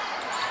Giannis.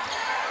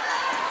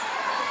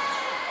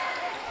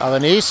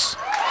 Alanis,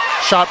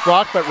 shot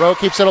blocked, but Rowe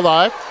keeps it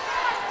alive.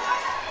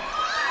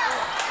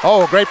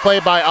 Oh, great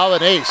play by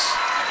Alanis.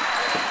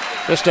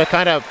 Just to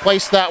kind of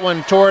place that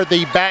one toward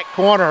the back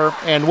corner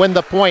and win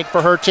the point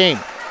for her team.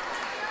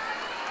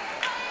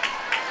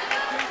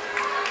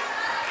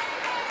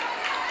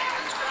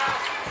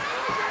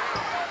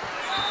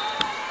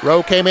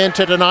 Rowe came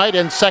into tonight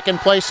in 2nd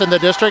place in the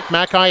district.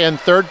 McAllen in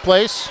 3rd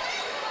place.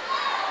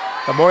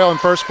 Memorial in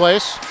 1st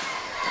place.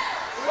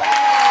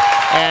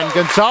 And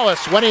Gonzalez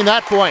winning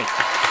that point.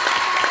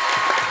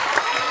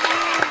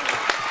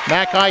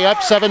 McAllen up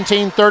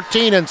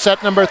 17-13 in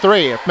set number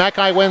 3. If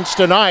McAllen wins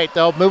tonight,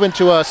 they'll move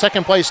into a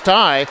 2nd place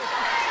tie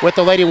with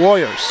the Lady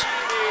Warriors.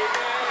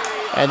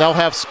 And they'll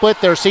have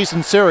split their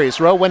season series.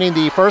 Rowe winning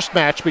the first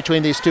match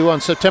between these two on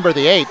September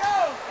the 8th.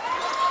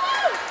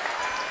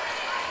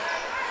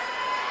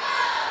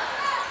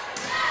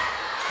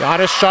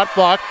 Giannis shot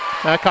blocked.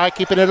 McAllen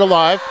keeping it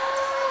alive.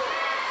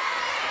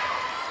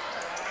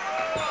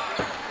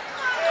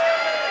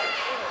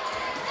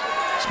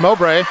 It's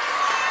Mowbray.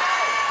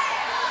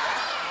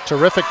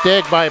 Terrific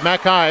dig by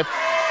McAllen.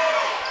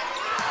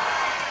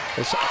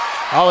 It's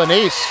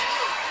Alanis.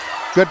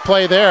 Good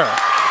play there.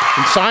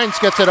 And Sines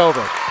gets it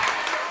over.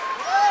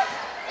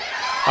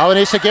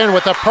 Alanis again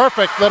with a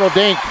perfect little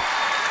dink.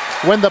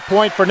 Win the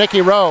point for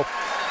Nikki Rowe.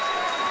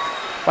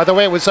 By the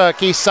way, it was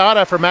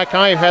Quesada for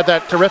McAllen who had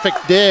that terrific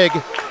dig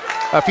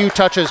a few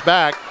touches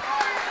back.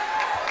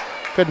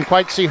 Couldn't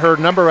quite see her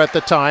number at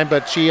the time,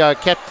 but she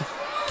kept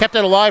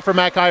it alive for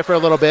McAllen for a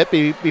little bit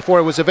before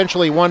it was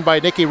eventually won by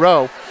Nikki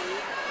Rowe.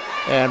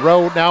 And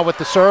Rowe now with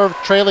the serve,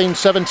 trailing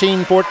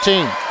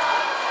 17-14.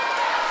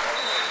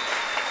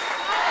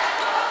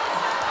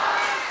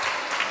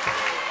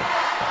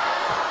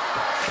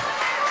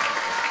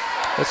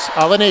 It's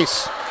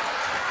Alanis.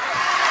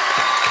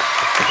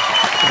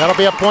 That'll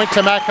be a point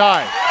to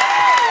McAllen.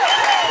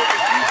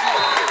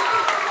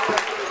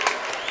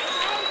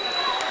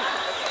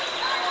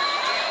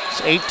 It's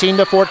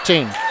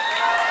 18-14.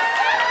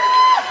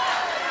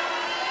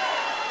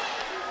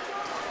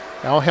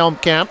 Now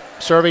Helmkamp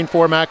serving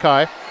for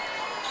McAllen.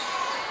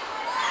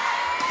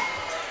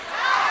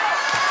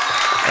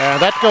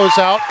 And that goes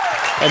out,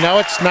 and now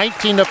it's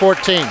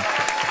 19-14.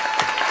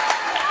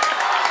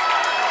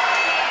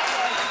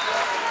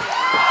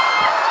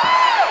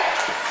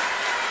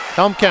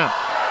 Helmkamp.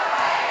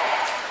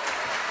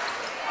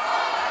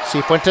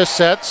 Cifuentes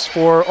sets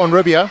for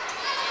Onrubia.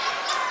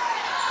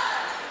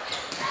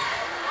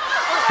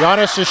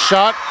 Giannis'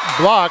 shot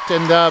blocked,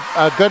 and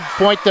a good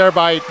point there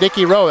by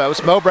Nikki Rowe. That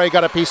was Mowbray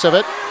got a piece of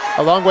it,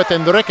 along with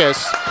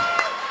Enriquez.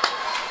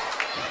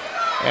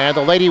 And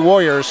the Lady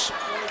Warriors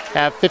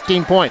have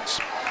 15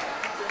 points.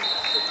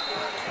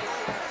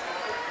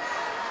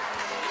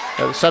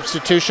 A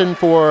substitution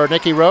for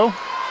Nikki Rowe.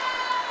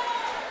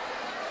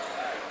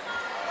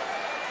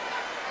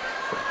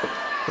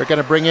 We're going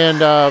to bring in,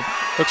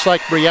 looks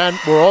like Brianne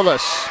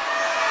Morales.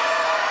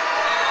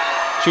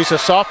 She's a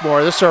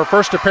sophomore. This is her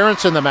first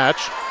appearance in the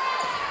match.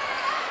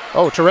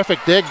 Oh, terrific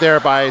dig there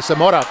by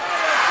Zamora.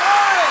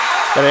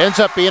 But it ends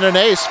up being an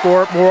ace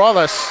for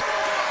Morales.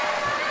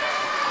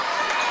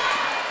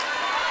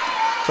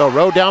 So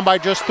Rowe down by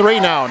just 3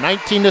 now,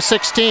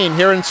 19-16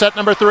 here in set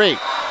number 3.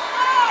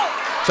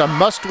 It's a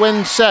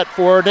must-win set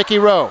for Nikki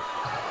Rowe.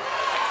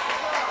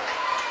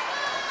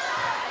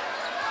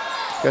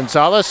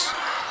 Gonzalez.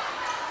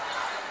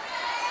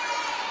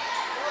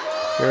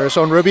 Here's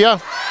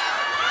Onrubia.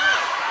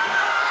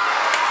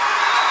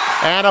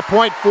 And a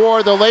point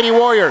for the Lady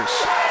Warriors.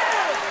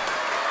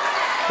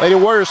 Lady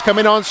Warriors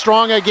coming on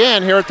strong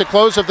again here at the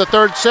close of the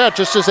 3rd set,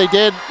 just as they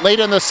did late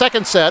in the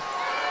 2nd set.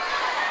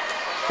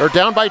 They're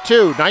down by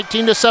 2,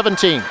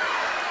 19-17.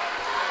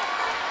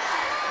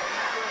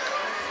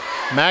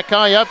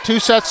 McAllen up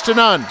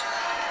 2-0.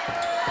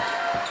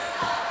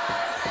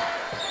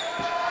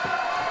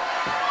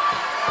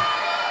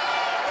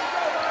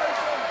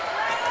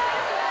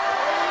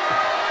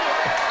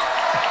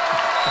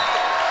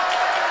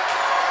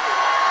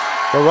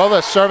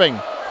 Barola serving.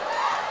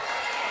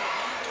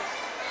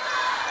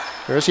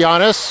 Here's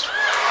Giannis.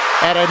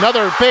 And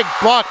another big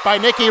block by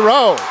Nikki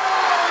Rowe.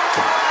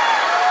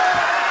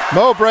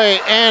 Mowbray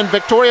and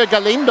Victoria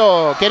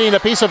Galindo getting a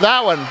piece of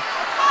that one.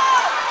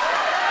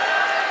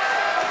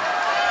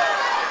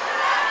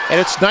 And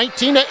it's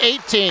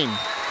 19-18.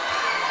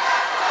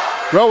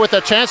 Rowe with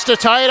a chance to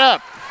tie it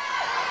up.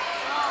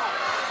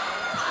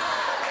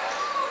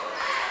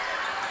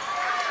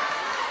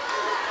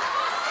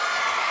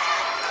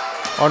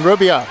 On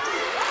Rubia.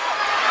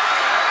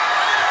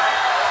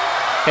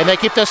 Can they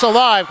keep this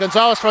alive?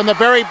 Gonzalez from the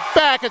very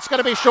back. It's going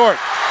to be short.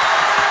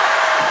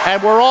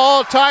 And we're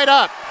all tied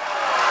up.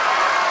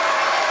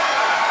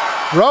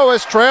 Rowe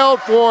has trailed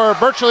for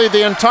virtually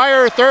the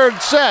entire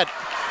third set,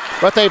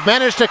 but they've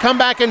managed to come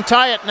back and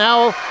tie it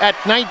now at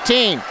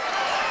 19.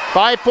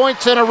 5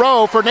 points in a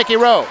row for Nikki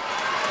Rowe.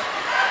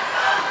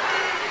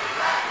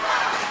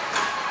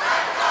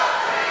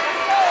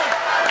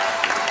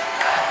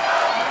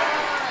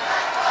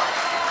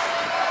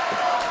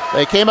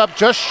 They came up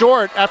just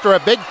short after a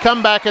big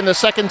comeback in the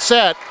second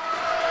set.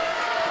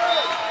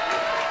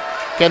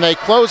 Can they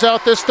close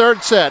out this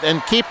third set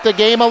and keep the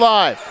game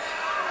alive?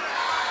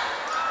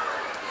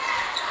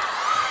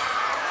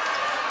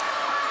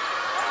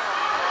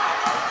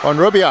 On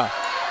Rubia.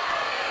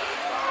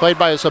 Played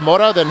by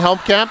Zamora, then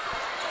Helmkamp.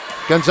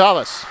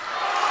 Gonzalez.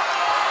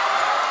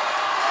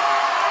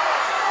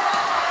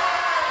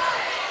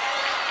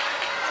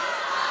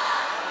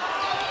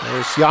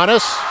 There's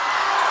Giannis.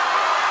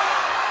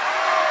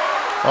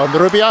 On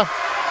Rubia.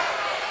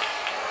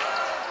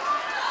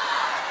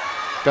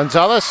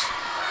 Gonzalez.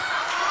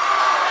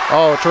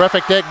 Oh,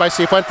 terrific dig by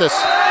Cifuentes.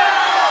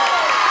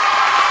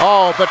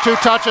 Oh, but 2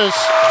 touches,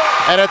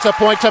 and it's a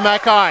point to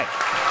McAllen.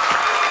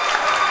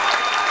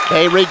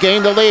 They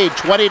regain the lead,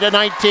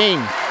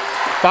 20-19.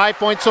 5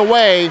 points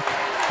away,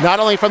 not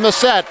only from the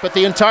set, but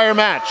the entire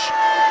match.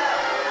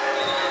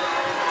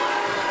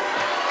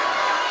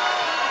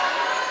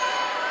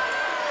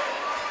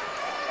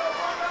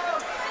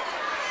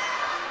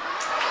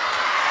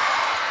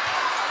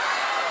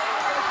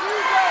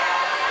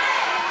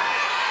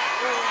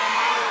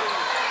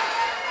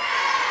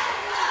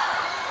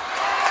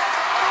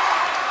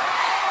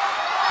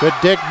 Good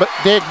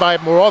dig by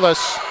Morales.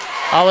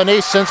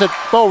 Alanis sends it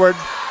forward.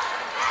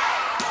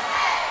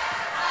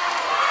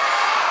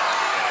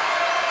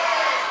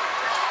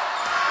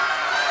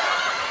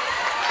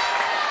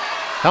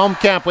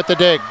 Helmkamp with the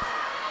dig.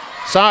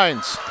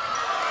 Signs.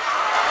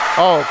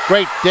 Oh,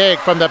 great dig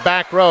from the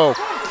back row.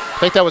 I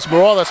think that was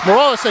Morales.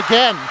 Morales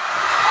again.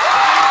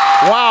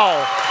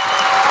 Wow.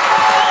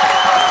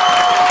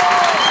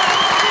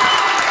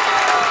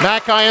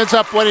 McAllen ends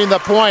up winning the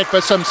point,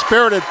 but some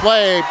spirited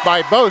play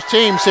by both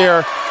teams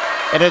here,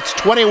 and it's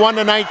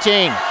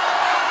 21-19.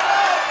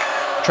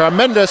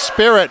 Tremendous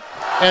spirit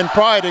and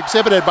pride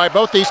exhibited by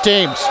both these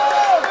teams.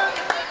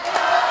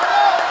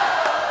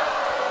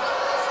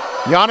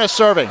 Giannis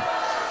serving.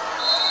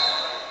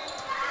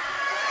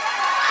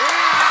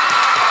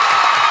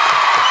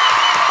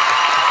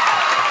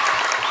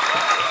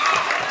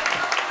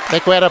 I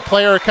think we had a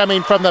player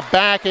coming from the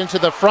back into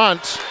the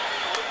front.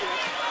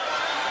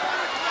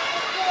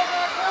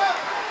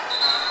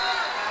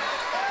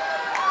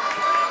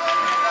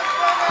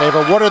 They've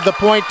awarded the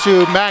point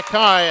to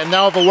McAllen and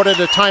now have awarded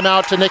a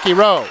timeout to Nikki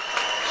Rowe.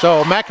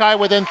 So McAllen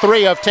within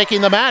 3 of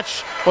taking the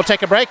match. We'll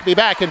take a break, be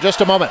back in just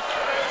a moment.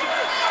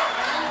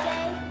 One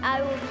day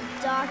I will be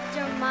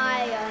Dr.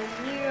 Maya,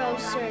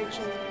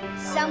 neurosurgeon.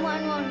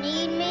 Someone will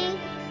need me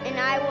and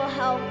I will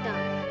help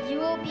them. You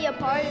will be a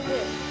part of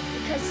it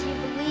because you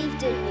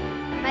believed in me.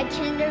 My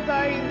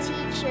kindergarten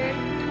teacher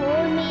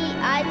told me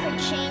I could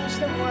change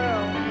the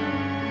world.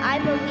 I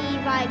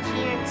believe I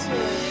can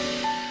too.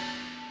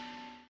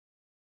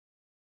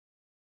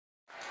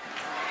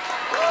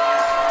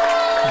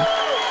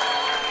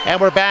 And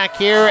we're back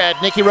here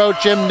at Nicky Rowe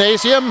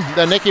Gymnasium,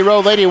 the Nicky Rowe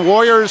Lady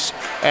Warriors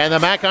and the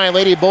McAllen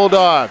Lady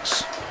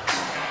Bulldogs.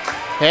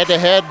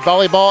 Head-to-head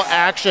volleyball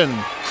action.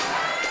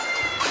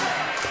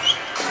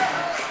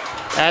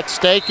 At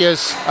stake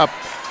is a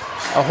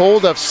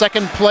hold of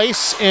second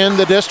place in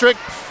the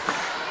district.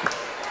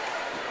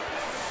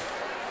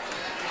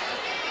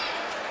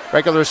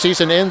 Regular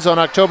season ends on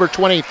October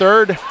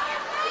 23rd.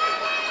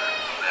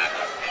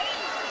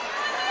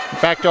 In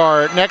fact,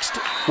 our next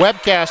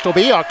webcast will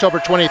be October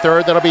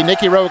 23rd. That'll be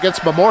Nicky Rowe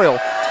against Memorial.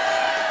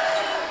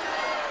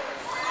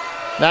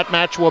 That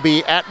match will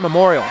be at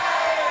Memorial.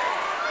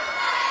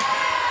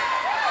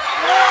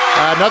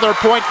 Another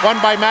point won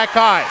by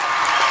McAllen.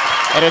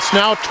 And it's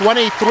now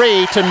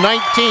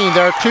 23-19.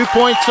 They're 2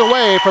 points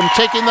away from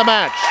taking the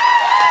match.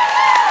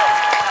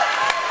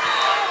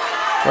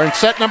 We're in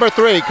set number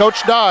 3.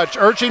 Coach Dodge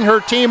urging her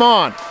team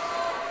on.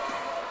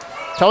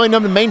 Telling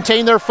them to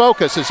maintain their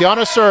focus as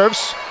Giannis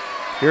serves.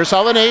 Here's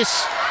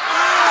Alanis.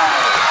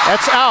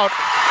 That's out,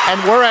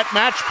 and we're at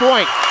match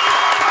point.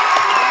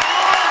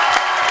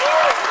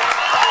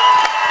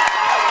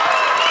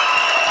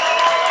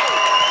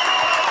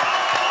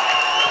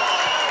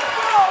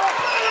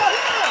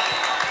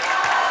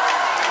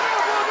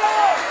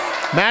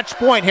 Match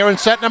point here in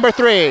set number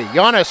 3.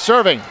 Giannis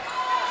serving.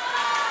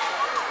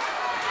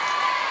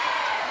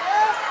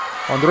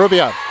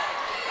 Ondrubia.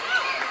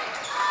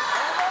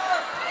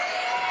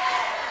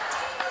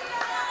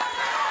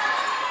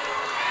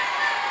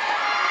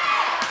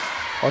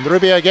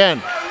 Ondrubia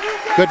again.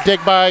 Good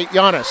dig by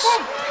Giannis.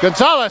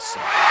 Gonzalez.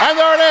 And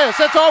there it is.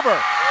 It's over.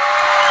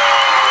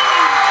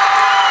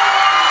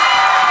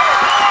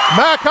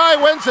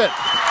 McAllen wins it.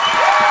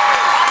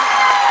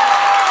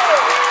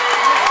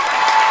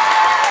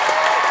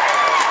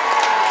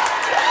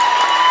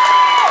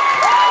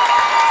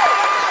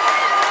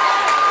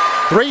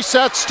 Three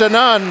sets to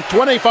none,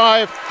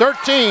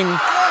 25-13,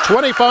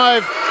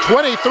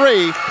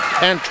 25-23,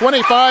 and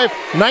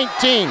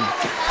 25-19.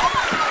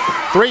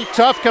 Three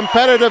tough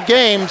competitive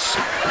games.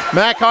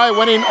 McAllen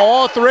winning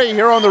all three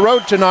here on the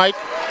road tonight.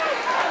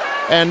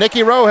 And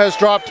Nikki Rowe has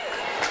dropped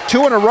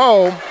 2 in a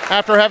row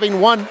after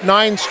having won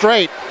 9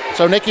 straight.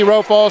 So Nikki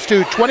Rowe falls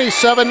to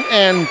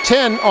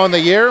 27-10 on the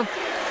year.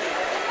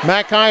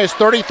 McAllen is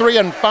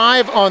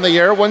 33-5 on the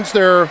year, wins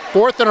their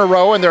 4th in a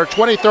row and their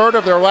 23rd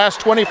of their last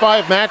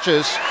 25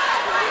 matches.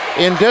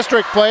 In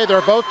district play,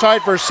 they're both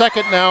tied for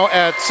second now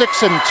at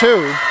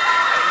 6-2.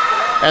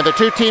 And the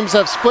two teams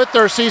have split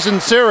their season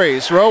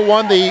series. Rowe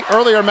won the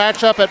earlier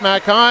matchup at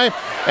McAllen,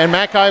 and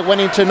McAllen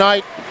winning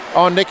tonight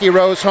on Nikki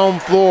Rowe's home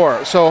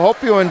floor. So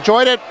hope you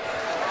enjoyed it.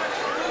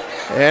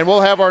 And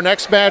we'll have our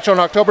next match on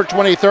October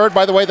 23rd.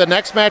 By the way, the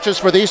next matches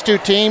for these two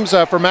teams,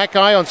 for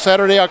McAllen on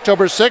Saturday,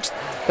 October 6th.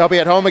 They'll be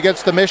at home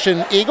against the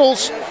Mission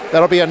Eagles.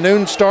 That'll be a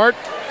noon start.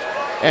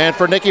 And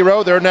for Nikki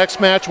Rowe, their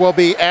next match will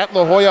be at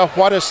La Jolla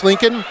Juarez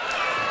Lincoln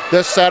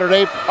this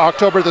Saturday,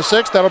 October the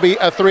 6th. That'll be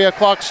a 3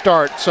 o'clock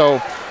start.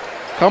 So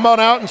come on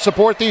out and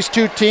support these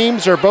two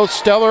teams. They're both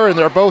stellar and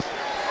they're both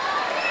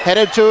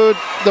headed to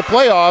the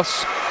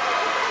playoffs.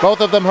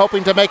 Both of them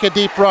hoping to make a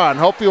deep run.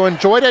 Hope you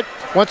enjoyed it.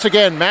 Once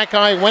again,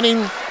 McAllen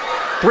winning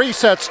 3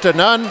 sets to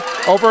none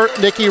over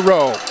Nikki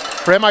Rowe.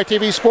 For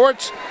MITV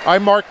Sports,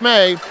 I'm Mark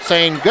May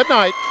saying good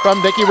night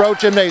from Nikki Rowe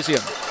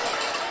Gymnasium.